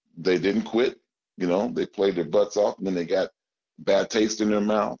they didn't quit. They played their butts off, and then they got bad taste in their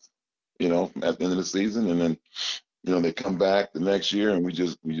mouth, at the end of the season, and then they come back the next year, and we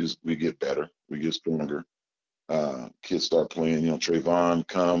get better, we get stronger. Kids start playing. Vonn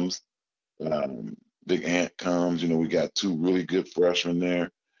comes. Big Ant comes. We got two really good freshmen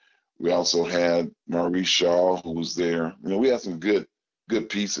there. We also had Maurice Shaw, who was there. We had some good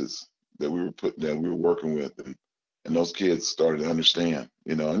pieces that we were working with, and those kids started to understand.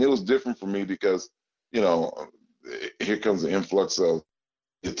 And it was different for me because, here comes the influx of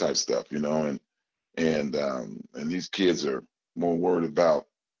kid type stuff, and these kids are more worried about.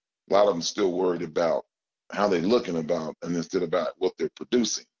 A lot of them still worried about how they're looking and instead about what they're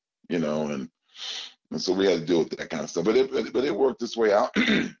producing, and so we had to deal with that kind of stuff. But it worked its way out,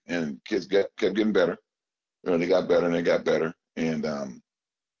 and kids kept getting better. They got better and they got better, and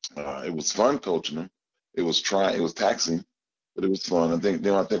it was fun coaching them. It was taxing, but it was fun. I think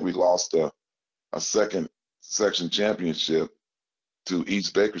we lost a second section championship to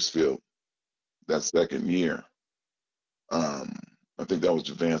East Bakersfield that second year. I think that was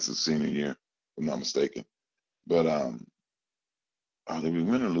Javance's senior year, if I'm not mistaken. But did we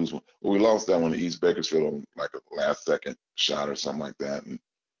win or lose one? Well, we lost that one to East Bakersfield on like a last second shot or something like that. And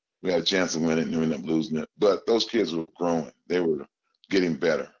we had a chance to win it and we ended up losing it. But those kids were growing. They were getting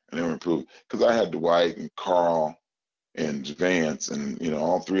better and they were improving. Because I had Dwight and Carl and Javance and,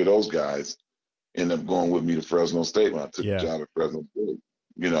 all three of those guys ended up going with me to Fresno State when I took the job at Fresno State,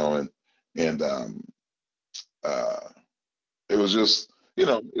 it was just,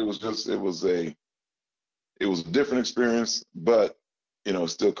 it was a different experience, but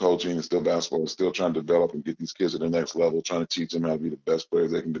it's still coaching, it's still basketball, it's still trying to develop and get these kids to the next level, trying to teach them how to be the best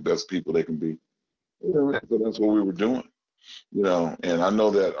players they can be, the best people they can be. So that's what we were doing, and I know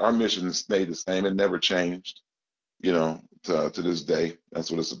that our mission stayed the same. It never changed, to this day.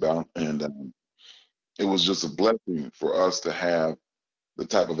 That's what it's about. And it was just a blessing for us to have the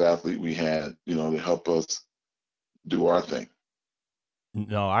type of athlete we had, to help us do our thing.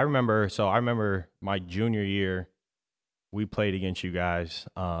 No, I remember. So I remember my junior year, we played against you guys,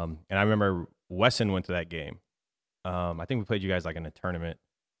 and I remember Wesson went to that game. I think we played you guys like in a tournament,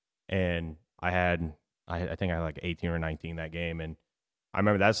 and I think I had like 18 or 19 that game, and I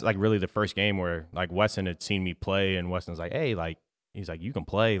remember that's like really the first game where like Wesson had seen me play, and Wesson's like, hey, like he's like, you can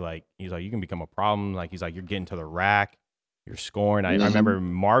play, like he's like, you can become a problem, like he's like, you're getting to the rack, you're scoring. I remember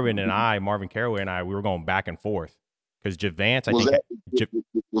Marvin Caraway and I, we were going back and forth because Javance,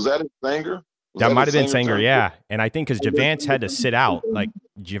 Was that in Sanger? That might have been Sanger, yeah. And I think because Javance had to sit out, like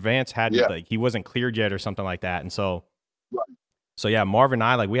Javance hadn't, like he wasn't cleared yet or something like that, and so. Right. So yeah, Marvin and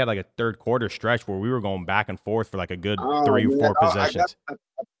I, like we had like a third quarter stretch where we were going back and forth for like a good 3 or 4 possessions.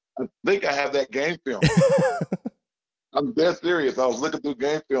 I think I have that game film. I'm dead serious. I was looking through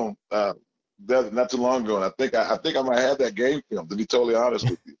game film not too long ago, and I think I might have that game film. To be totally honest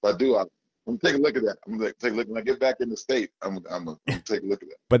with you, if I do, I'm gonna take a look at that. I'm gonna take a look when I get back in the state. I'm gonna take a look at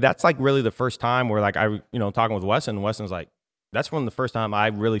that. But that's like really the first time where like I, talking with Wesson. Wesson's like, that's one of the first time I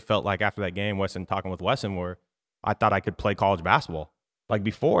really felt like after that game, talking with Wesson, where I thought I could play college basketball. Like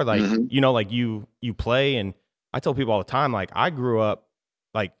before, like, like you play, and I tell people all the time, like I grew up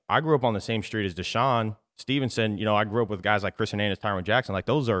on the same street as Deshaun Stevenson. I grew up with guys like Chris Hernandez, Tyron Jackson. Like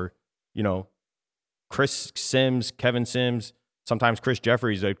those are, Chris Sims, Kevin Sims, sometimes Chris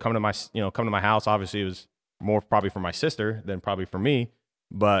Jeffries. They'd come to my house. Obviously it was more probably for my sister than probably for me.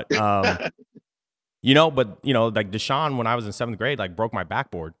 But, like Deshaun, when I was in 7th grade, like broke my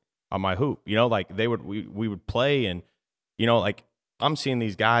backboard on my hoop, like we would play, and, like I'm seeing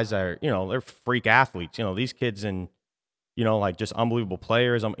these guys that are, they're freak athletes, these kids, and, like just unbelievable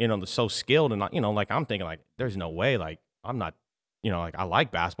players. They're so skilled, and, like I'm thinking like, there's no way, like I'm not, like I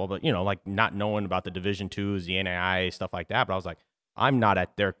like basketball, but, like not knowing about the Division IIs, the NAIA, stuff like that. But I was like, I'm not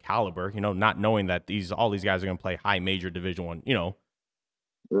at their caliber, not knowing that all these guys are going to play high major Division I,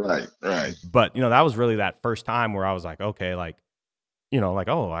 Right. But, that was really that first time where I was like, okay, like, like,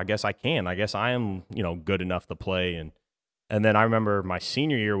 oh, I guess I can. I guess I am, good enough to play. And then I remember my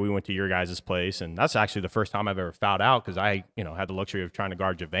senior year, we went to your guys' place, and that's actually the first time I've ever fouled out because I, had the luxury of trying to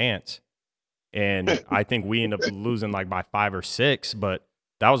guard Javance. And I think we ended up losing like by 5 or 6, but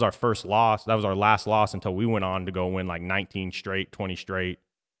that was our first loss. That was our last loss until we went on to go win like 19 straight, 20 straight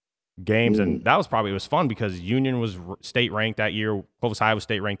games. And that was it was fun because Union was state ranked that year, Clovis High was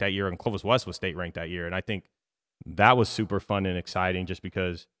state ranked that year, and Clovis West was state ranked that year. And I think that was super fun and exciting just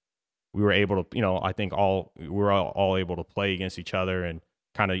because we were able to, I think we were all able to play against each other and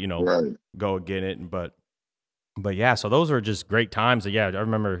kind of, go get it. But yeah, so those were just great times. Yeah, I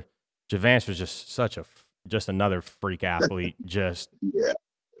remember Javance was just another freak athlete, just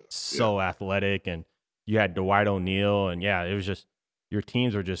so athletic. And you had Dwight O'Neal, and yeah, it was just, your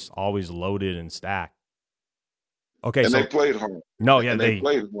teams were just always loaded and stacked. Okay, and they played hard. No, yeah, they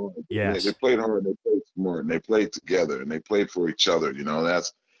played hard. Yes, they played hard. They played smart, and they played together, and they played for each other.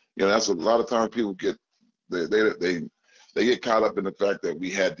 That's a lot of times people get they get caught up in the fact that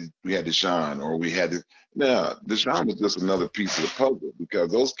we had Deshaun, or we had Deshaun was just another piece of the puzzle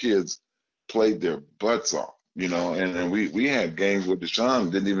because those kids played their butts off. And we had games where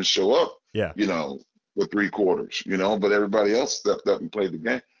Deshaun didn't even show up. Yeah. For 3 quarters. But everybody else stepped up and played the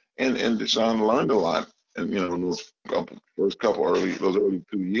game, and Deshaun learned a lot. And in those early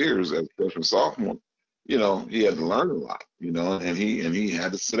 2 years as freshman sophomore, he had to learn a lot, and he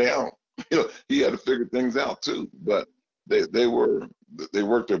had to sit down. He had to figure things out too. But they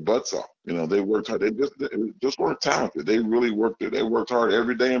worked their butts off. They worked hard. They just weren't talented. They really worked it. They worked hard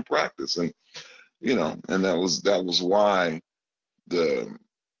every day in practice, and and that was why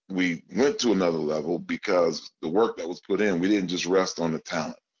we went to another level, because the work that was put in, we didn't just rest on the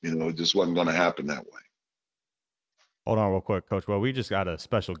talent. It just wasn't going to happen that way. Hold on real quick, Coach. Well, we just got a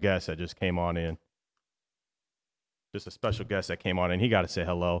special guest that just came on in. Just a special guest that came on in. He got to say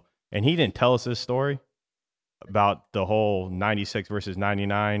hello. And he didn't tell us this story about the whole 96 versus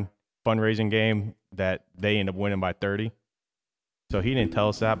 99 fundraising game that they ended up winning by 30. So he didn't tell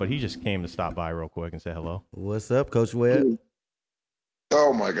us that, but he just came to stop by real quick and say hello. What's up, Coach Webb?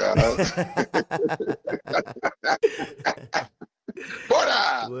 Oh, my God.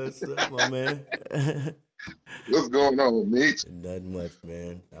 What's up, my man? What's going on, Meech? Nothing much,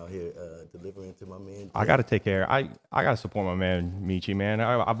 man. Out here delivering to my man. I got to take care. I got to support my man, Michi, man.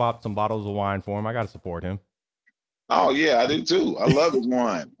 I bought some bottles of wine for him. I got to support him. Oh, yeah, I do too. I love his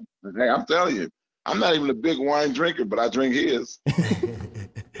wine. Hey, I'm telling you, I'm not even a big wine drinker, but I drink his.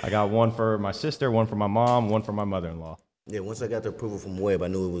 I got one for my sister, one for my mom, one for my mother-in-law. Yeah, once I got the approval from Webb, I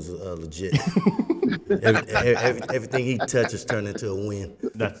knew it was legit. Everything he touches turns into a win.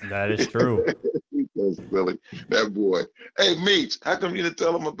 That is true. He's so silly. That boy. Hey, Meach, how come you didn't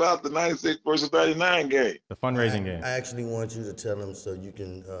tell him about the 96 versus 99 game? The fundraising game. I actually want you to tell them so you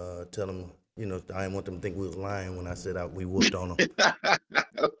can tell them. I didn't want them to think we was lying when I said we whooped on them.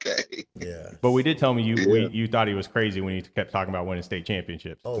 Okay. Yeah. But we did tell me you thought he was crazy when he kept talking about winning state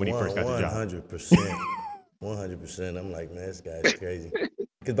championships when he first got the job. 100%. 100%. I'm like, man, this guy's crazy.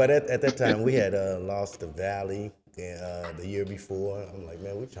 Because at that time we had lost the Valley the year before. I'm like,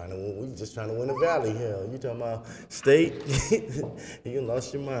 man, we just trying to win the Valley. Hell, you talking about state? You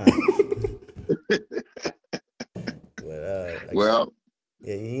lost your mind. But,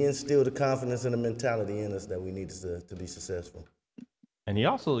 yeah, he instilled the confidence and the mentality in us that we needed to be successful. And you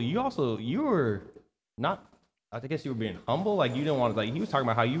were not. I guess you were being humble. Like you didn't want to. Like he was talking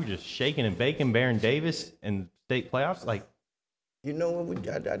about how you were just shaking and baking Baron Davis in state playoffs. Like, you know what?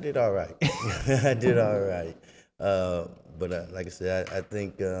 I did all right. I did all right. But like I said, I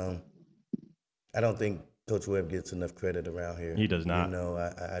think I don't think Coach Webb gets enough credit around here. He does not.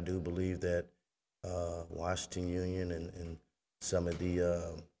 I do believe that Washington Union and some of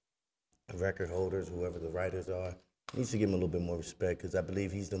the record holders, whoever the writers are, needs to give him a little bit more respect because I believe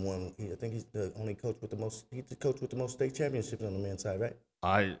he's the one. I think he's the only coach with the most. He's the coach with the most state championships on the men's side, right?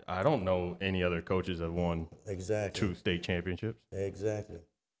 I don't know any other coaches that won 2 state championships. Exactly.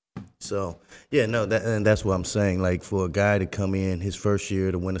 So yeah, no, that's what I'm saying. Like for a guy to come in his first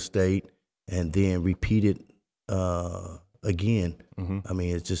year to win a state and then repeat it again, I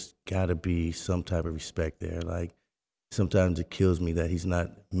mean, it's just got to be some type of respect there. Like sometimes it kills me that he's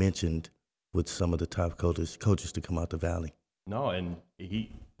not mentioned with some of the top coaches to come out the Valley. No, and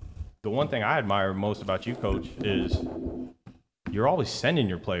the one thing I admire most about you, Coach, is you're always sending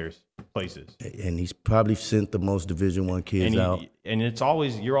your players places. And he's probably sent the most Division I kids out. And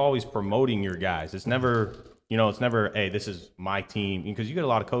you're always promoting your guys. It's never, hey, this is my team. Because you get a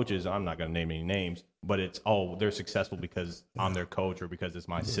lot of coaches, I'm not going to name any names, but it's, they're successful because I'm their coach or because it's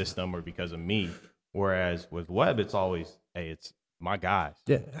my system or because of me. Whereas with Webb, it's always, hey, it's my guys.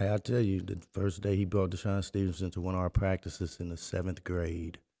 Yeah, I'll tell you, the first day he brought Deshaun Stevenson to one of our practices in the 7th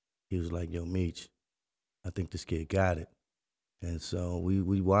grade, he was like, yo, Meach, I think this kid got it. And so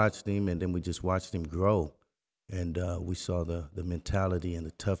we watched him, and then we just watched him grow. And we saw the mentality and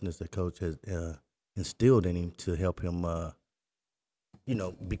the toughness that Coach has instilled in him to help him,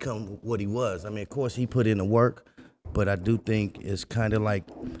 become what he was. I mean, of course, he put in the work, but I do think it's kind of like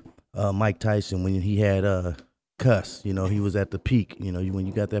Mike Tyson when he had Cuss. He was at the peak. When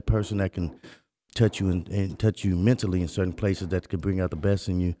you got that person that can touch you and touch you mentally in certain places that could bring out the best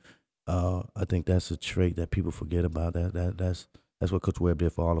in you. I think that's a trait that people forget about. That's what Coach Webb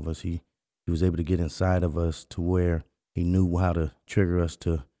did for all of us. He was able to get inside of us to where he knew how to trigger us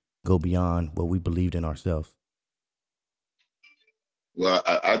to go beyond what we believed in ourselves. Well,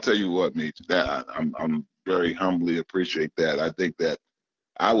 I tell you what, Mitch, that I'm very humbly appreciate that. I think that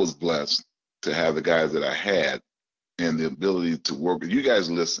I was blessed to have the guys that I had and the ability to work. You guys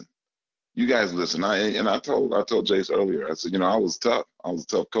listen. I told Jace earlier, I said, I was tough. I was a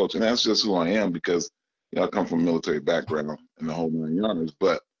tough coach. And that's just who I am because, I come from a military background and the whole 9 yards.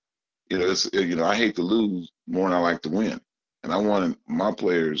 But, I hate to lose more than I like to win. And I wanted my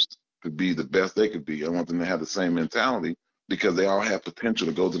players to be the best they could be. I want them to have the same mentality because they all have potential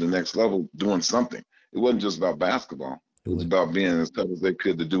to go to the next level doing something. It wasn't just about basketball. It was about being as tough as they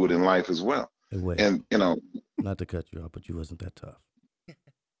could to do it in life as well. And, not to cut you off, but you wasn't that tough.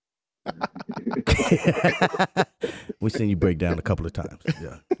 We seen you break down a couple of times.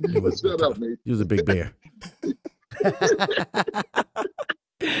 Yeah, shut up, mate. You was a big bear.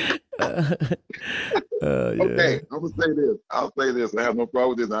 Okay, I'm gonna say this. I'll say this. I have no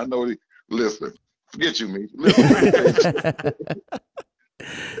problem with this. I know. Listen, forget you, me. Listen.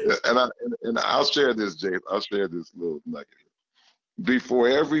 and I'll share this, Jay. I'll share this little nugget. Before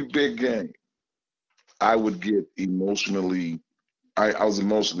every big game, I would get emotionally. I was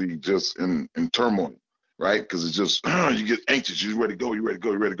emotionally just in turmoil, right? Because it's just you get anxious. You ready to go? You ready to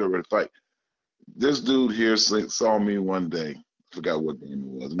go? You ready to go? Ready to fight? This dude here saw me one day. Forgot what game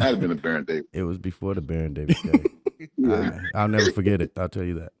it was. It might have been a Baron Davis. It was before the Baron Davis game. I'll never forget it. I'll tell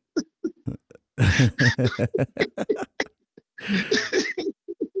you that.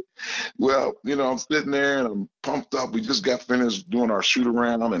 Well, I'm sitting there and I'm pumped up. We just got finished doing our shoot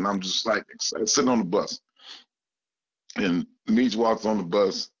around, and I'm just like excited, sitting on the bus. And Meach walks on the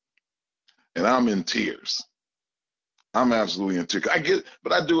bus, and I'm in tears. I'm absolutely in tears. I get it,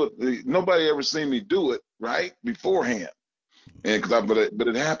 but I do it. Nobody ever seen me do it right beforehand, and but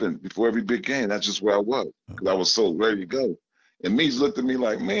it happened before every big game. That's just where I was because I was so ready to go. And Meach looked at me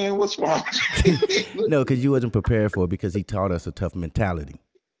like, man, what's wrong with you? No, because you wasn't prepared for it because he taught us a tough mentality.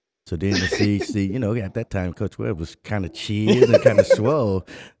 So then to see, at that time, Coach Webb was kind of chill and kind of swole.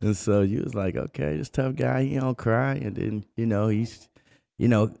 And so you was like, okay, this tough guy, he don't cry. And then, he's,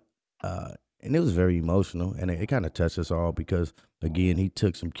 and it was very emotional. And it kind of touched us all because, again, he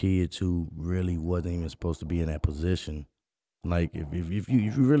took some kids who really wasn't even supposed to be in that position. Like, if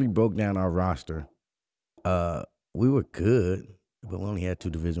you really broke down our roster, we were good, but we only had 2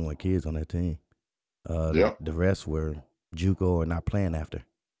 Division I kids on that team. Yep. The rest were JUCO or not playing after.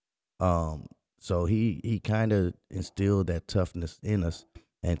 So he kind of instilled that toughness in us,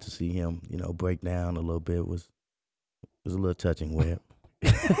 and to see him, break down a little bit was a little touching, Webb.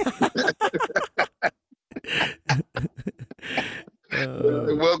 It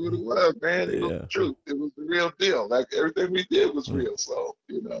was what it was, man. It was the truth. It was the real deal. Like everything we did was real. So,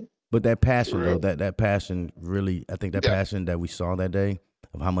 But that passion, though, that passion really, I think that passion that we saw that day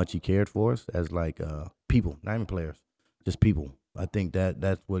of how much he cared for us as like people, not even players, just people. I think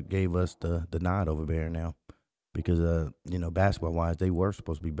that's what gave us the nod over there now, because basketball wise they were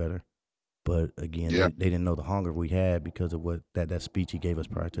supposed to be better, but again they didn't know the hunger we had because of what that speech he gave us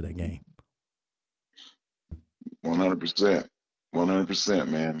prior to that game. 100%,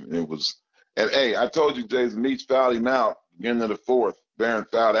 man. It was, and hey, I told you, Jason, Meach fouled him out beginning of the 4th. Barron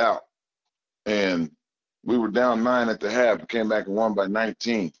fouled out, and we were down 9 at the half. We came back and won by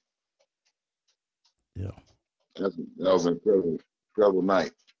 19. Yeah. That was an incredible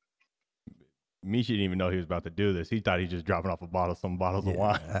night. Meach didn't even know he was about to do this. He thought he was just dropping off some bottles of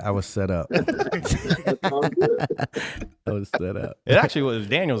wine. I was set up. I was set up. It actually was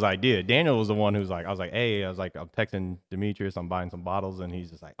Daniel's idea. Daniel was the one who was like, I'm texting Demetrius, I'm buying some bottles, and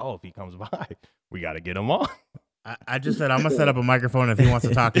he's just like, oh, if he comes by, we got to get him on. I just said, I'm going to set up a microphone. If he wants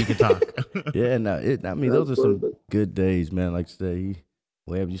to talk, he can talk. Yeah, those are some good days, man. Like I say,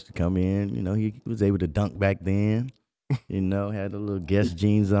 Webb used to come in, he was able to dunk back then. Had the little Guess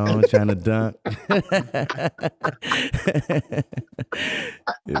jeans on, trying to dunk.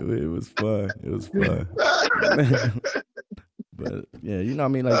 It was fun. It was fun. But yeah,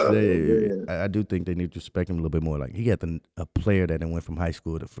 like I say, I do think they need to respect him a little bit more. Like he had a player that went from high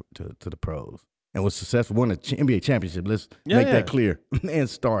school to the pros and was successful, won an NBA championship. Let's make that clear and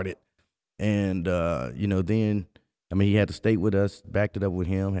started. And then. He had to stay with us, backed it up with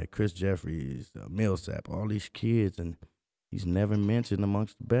him, had Chris Jeffries, Millsap, all these kids, and he's never mentioned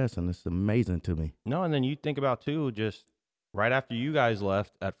amongst the best, and it's amazing to me. No, and then you think about, too, just right after you guys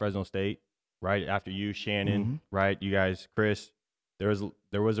left at Fresno State, right after you, Shannon, right, you guys, Chris, there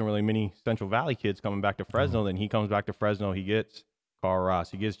wasn't really many Central Valley kids coming back to Fresno. Then he comes back to Fresno, he gets Carl Ross,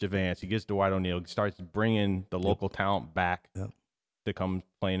 he gets Javance, he gets Dwight O'Neal, he starts bringing the local talent back to come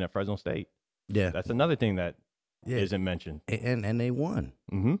playing at Fresno State. Yeah. That's another thing that isn't mentioned. And they won.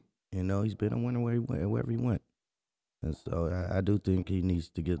 Mm-hmm. He's been a winner wherever he went. And so I do think he needs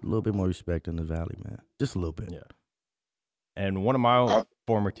to get a little bit more respect in the Valley, man. Just a little bit. Yeah. And one of my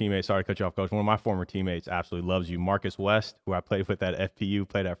former teammates, sorry to cut you off, Coach, one of my former teammates absolutely loves you. Marcus West, who I played with at FPU,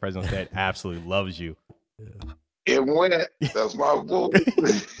 played at Fresno State, absolutely loves you. Yeah. It went. That's my boy.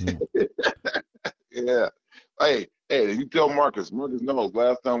 Yeah. Hey, you tell Marcus. Marcus knows.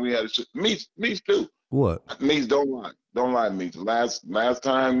 Last time we had a shit. Meach too. What? Meach, don't lie. Don't lie, Meach. Last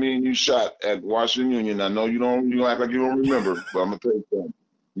time me and you shot at Washington Union. I know you don't act like you don't remember, but I'm gonna tell you something.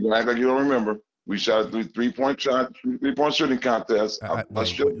 You don't act like you don't remember. We shot a three-point shooting contest.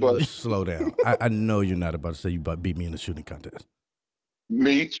 Slow down. I know you're not about to say you beat me in the shooting contest.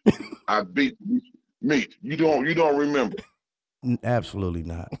 Meach, I beat Meach. You don't remember. Absolutely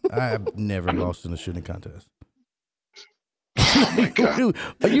not. I've never lost in a shooting contest. Oh my God. Dude,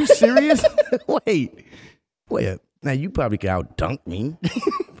 are you serious? Wait. Now you probably can out-dunk me,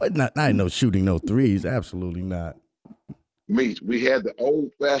 but not no shooting no threes. Absolutely not. Meach, we had the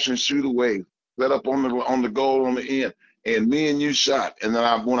old-fashioned shoot-away set up on the goal on the end, and me and you shot. And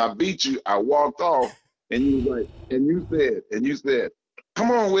then when I beat you, I walked off, and you said,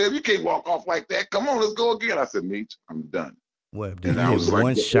 "Come on, Webb, you can't walk off like that. Come on, let's go again." I said, "Meach, I'm done." Webb, did you hit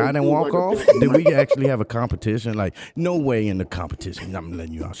one shot and walk off? Did we actually have a competition? Like, no way in the competition I'm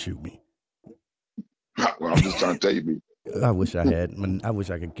letting you outshoot me. Well, I'm just trying to tell you, Meach. I wish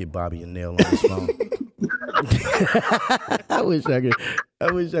I could get Bobby a nail on his phone. I wish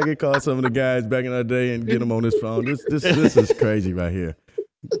I could call some of the guys back in our day and get them on his phone. This is crazy right here.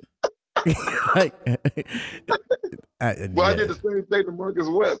 I did the same thing to Marcus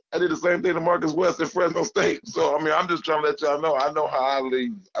West. I did the same thing to Marcus West at Fresno State. So I'm just trying to let y'all know. I know how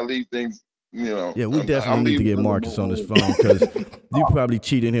I leave things. Yeah, we definitely need to get Marcus on his phone because you probably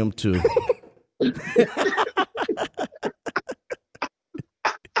cheated him too.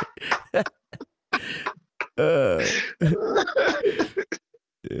 Yeah,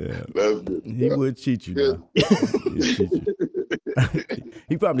 That's good. he would cheat you Good. now. He'd cheat you.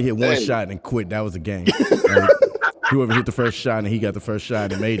 He probably hit one Hey. shot and quit. That was the game. Like, whoever hit the first shot and he got the first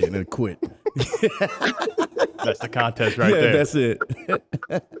shot and made it and then quit. That's the contest right Yeah, there. that's it.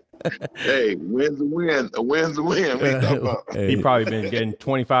 Hey, win's a win. A win's a win. What you talking about? He probably been getting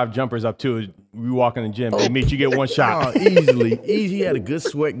 25 jumpers up too. We walk in the gym, they meet you get one shot. Oh, easily. Easy. He had a good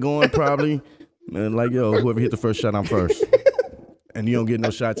sweat going probably. And like, yo, whoever hit the first shot, I'm first. And you don't get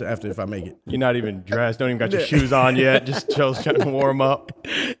no shots after if I make it. You're not even dressed, don't even got your shoes on yet. Just Joe's trying to warm up.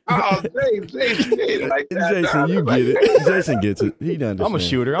 Oh, Jason ain't like that. Jason, you get it. Jason gets it. He understands. I'm a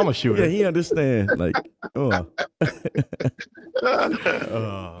shooter. I'm a shooter. Yeah, he understands. Like, oh.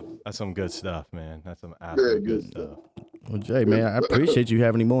 That's some good stuff, man. That's some absolute good stuff. Well, Jay, man, I appreciate you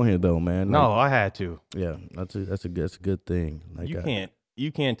having him on here, though, man. No, I had to. Yeah, that's a good thing. Like,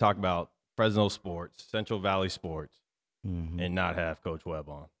 You can't talk about Fresno sports, Central Valley sports, mm-hmm. and not have Coach Webb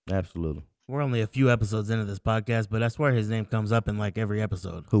on. Absolutely. We're only a few episodes into this podcast, but I swear his name comes up in like every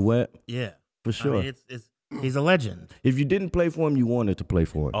episode. Who, Webb? Yeah, For sure. I mean, he's a legend. If you didn't play for him, you wanted to play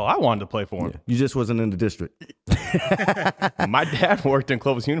for him. Oh, I wanted to play for him. Yeah. You just wasn't in the district. My dad worked in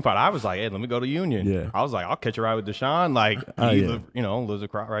Clovis Unified. I was like, hey, let me go to Union. Yeah. I was like, I'll catch a ride with Deshaun. Like, he lives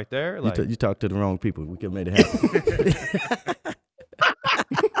across right there. Like, You talked to the wrong people. We could have made it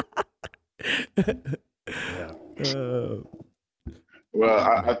happen.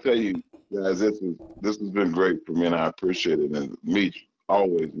 Well, I tell you, guys, this has been great for me, and I appreciate it. And Meech,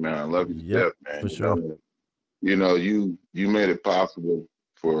 always, man, I love you to death, man. For sure. You know, you made it possible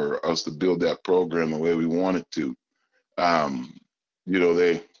for us to build that program the way we wanted to. You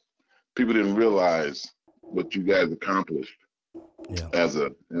know, people didn't realize what you guys accomplished as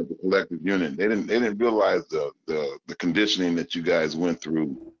a collective unit. They didn't realize the conditioning that you guys went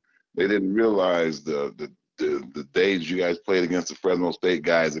through. They didn't realize the days you guys played against the Fresno State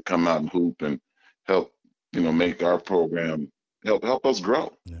guys that come out and hoop and help, make our program help us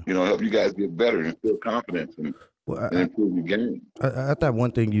grow. Yeah. Help you guys get better and feel confidence and improve your game. I thought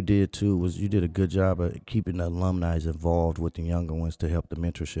one thing you did too was you did a good job of keeping the alumni involved with the younger ones to help the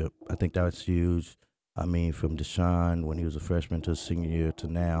mentorship. I think that was huge. I mean, from Deshaun when he was a freshman to senior year to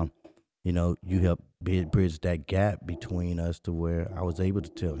now, you helped bridge that gap between us to where I was able to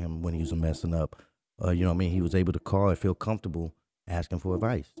tell him when he was messing up. He was able to call and feel comfortable asking for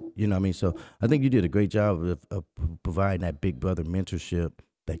advice. So I think you did a great job of providing that big brother mentorship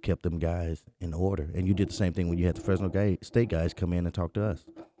that kept them guys in order. And you did the same thing when you had the Fresno State guys come in and talk to us.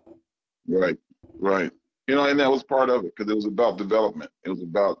 Right. And that was part of it because it was about development. It was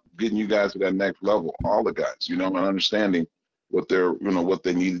about getting you guys to that next level, all the guys, and understanding what what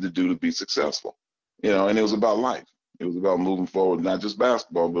they needed to do to be successful. And it was about life. It was about moving forward, not just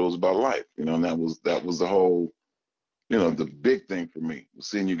basketball, but it was about life. And that was the whole, the big thing for me was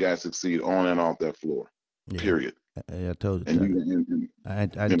seeing you guys succeed on and off that floor. Yeah. Period. I told you. I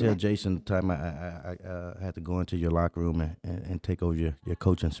tell Jason the time I had to go into your locker room and take over your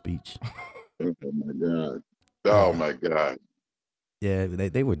coaching speech. Oh my God. Yeah,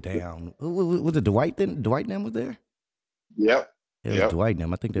 they were down. Was it Dwight then? Dwight then was there? Yep. It was Dwight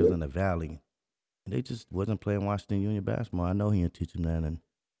them. I think they was in the Valley. And they just wasn't playing Washington Union basketball. I know he didn't teach them that. And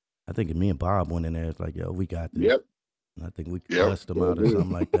I think me and Bob went in there. It's like, yo, we got this. Yep. And I think we cussed them out or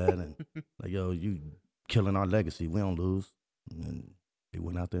something like that. And like, yo, you killing our legacy. We don't lose. And they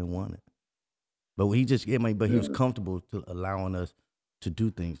went out there and won it. But he was comfortable to allowing us to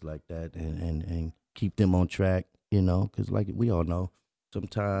do things like that and keep them on track, because like we all know,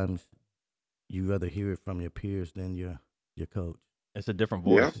 sometimes you rather hear it from your peers than your coach. It's a different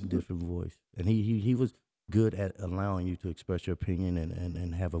voice. Yeah. Different voice. And he was good at allowing you to express your opinion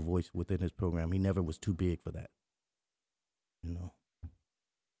and have a voice within his program. He never was too big for that.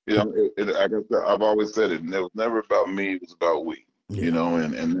 I've always said it. It was never about me. It was about we. Yeah.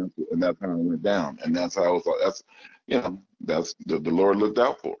 And that's how it went down. And that's how it was. That's the Lord looked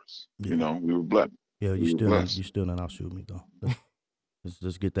out for us. Yeah. We were blessed. Yeah, you still not outshoot me though.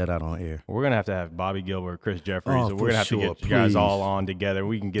 Let's get that out on air. We're gonna have to have Bobby Gilbert, Chris Jeffries, so we're gonna have to get you guys all on together.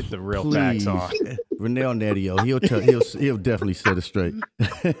 We can get the real facts on. Renell Nedio, he'll definitely set it straight.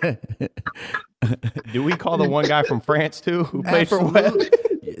 Do we call the one guy from France too who played for Webb?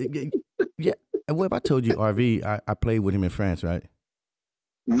 Yeah, Webb, I told you, RV, I played with him in France, right?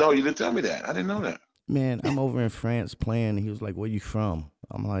 No, you didn't tell me that. I didn't know that. Man, I'm over in France playing, and he was like, "Where you from?"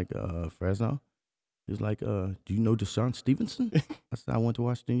 I'm like, Fresno. He was like, do you know Deshaun Stevenson? I said, I went to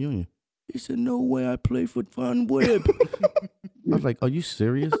Washington Union. He said, no way, I play for Vonn Webb. I was like, are you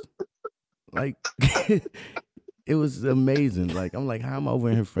serious? Like, It was amazing. Like, I'm like, how am I over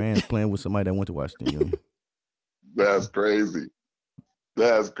in France playing with somebody that went to Washington Union? That's crazy.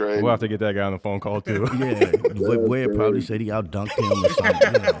 That's crazy. We'll have to get that guy on the phone call too. Yeah, Webb probably said he out-dunked him or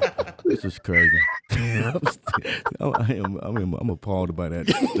something. You know. This is crazy. I'm appalled by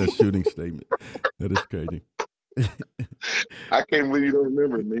that shooting statement. That is crazy. I can't believe you don't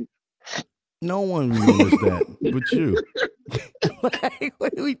remember me. No one remembers that but you. Like,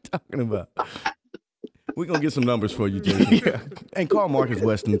 what are we talking about? We're going to get some numbers for you, Jason. Yeah. And call Marcus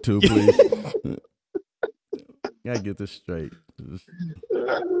Weston, too, please. Got to get this straight.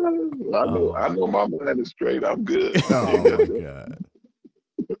 I know my mind is straight. I'm good. Oh, my God.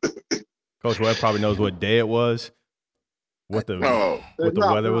 Coach Webb probably knows what day it was, what the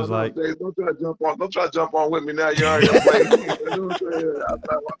weather was like. Dave, don't try to jump on with me now. You already played. I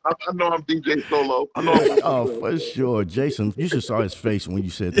know I'm DJ Solo. I know for sure. Jason, you should saw his face when you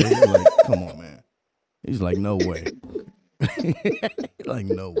said that. He was like, come on, man. He's like, no way. Like,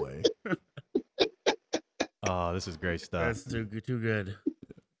 no way. Oh, this is great stuff. That's too good.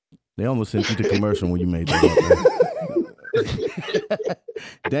 They almost sent you to commercial when you made that up, man.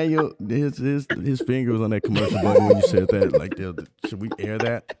 Daniel, his finger was on that commercial button when you said that. Like, should we air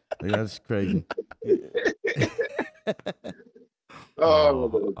that? Like, that's crazy.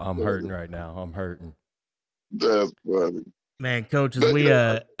 Oh, I'm hurting right now. I'm hurting. That's funny. Man, Coach,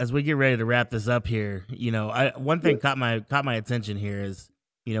 as we get ready to wrap this up here, one thing caught my attention here is,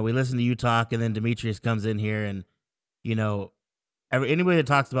 we listen to you talk, and then Demetrius comes in here, and anybody that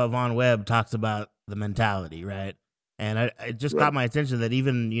talks about Vonn Webb talks about the mentality, right? And it just caught my attention that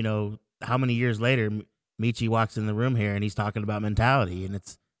even how many years later, Michi walks in the room here, and he's talking about mentality, and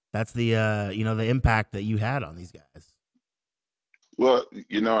that's the the impact that you had on these guys. Well,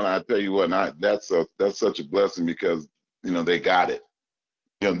 and I tell you what, that's such a blessing because they got it.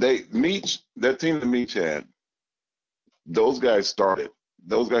 That team that Meach had, those guys started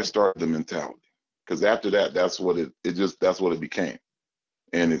the mentality. Because after that, that's what it became.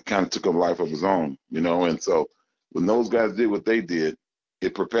 And it kind of took a life of its own, and so when those guys did what they did,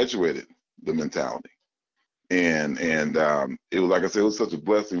 it perpetuated the mentality. And it was, like I said, it was such a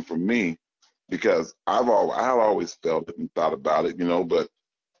blessing for me because I've always felt it and thought about it, but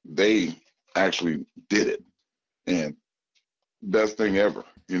they actually did it. And best thing ever,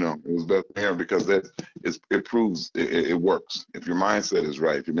 it was best thing ever because it proves it works. If your mindset is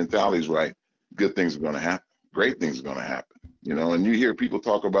right, if your mentality is right, good things are going to happen. Great things are going to happen, and you hear people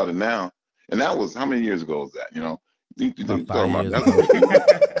talk about it now. And that was, how many years ago was that, You about 5 about years that. ago.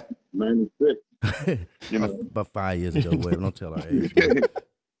 96. About 5 years ago. Wait, don't tell our age.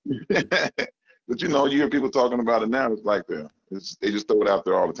 But you hear people talking about it now. It's like they just throw it out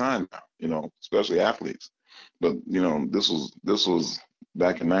there all the time now. Especially athletes. But this was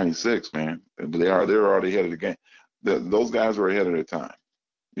back in '96, man. They're already ahead of the game. Those guys were ahead of their time,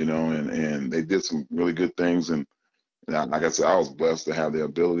 and they did some really good things. And like I said, I was blessed to have the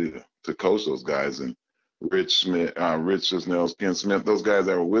ability to coach those guys. And Rich Cisnell, Ken Smith, those guys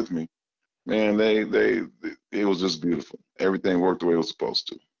that were with me, man, it was just beautiful. Everything worked the way it was supposed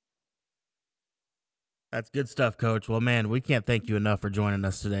to. That's good stuff, Coach. Well, man, we can't thank you enough for joining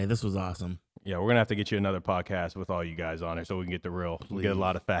us today. This was awesome. Yeah, we're going to have to get you another podcast with all you guys on it so we can get the real, we get a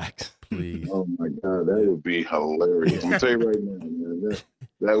lot of facts. Please. Oh, my God, that would be hilarious. I'm going to tell you right now, man.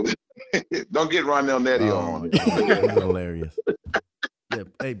 That was, don't get Rondell Netty on. That's hilarious. Yeah,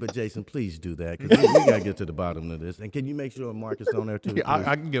 hey, but Jason, please do that because we got to get to the bottom of this. And can you make sure Marcus on there too? Yeah,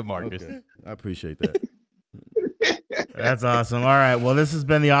 I can get Marcus. Okay. I appreciate that. That's awesome. All right. Well, this has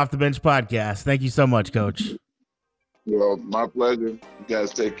been the Off the Bench podcast. Thank you so much, Coach. Well, my pleasure. You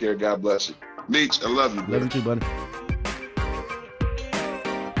guys take care. God bless you. Meech, I love you. Love you too, buddy.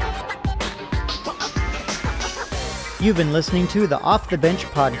 You've been listening to the Off the Bench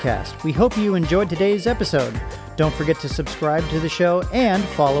podcast. We hope you enjoyed today's episode. Don't forget to subscribe to the show and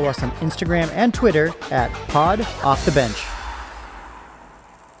follow us on Instagram and Twitter at Pod Off the Bench.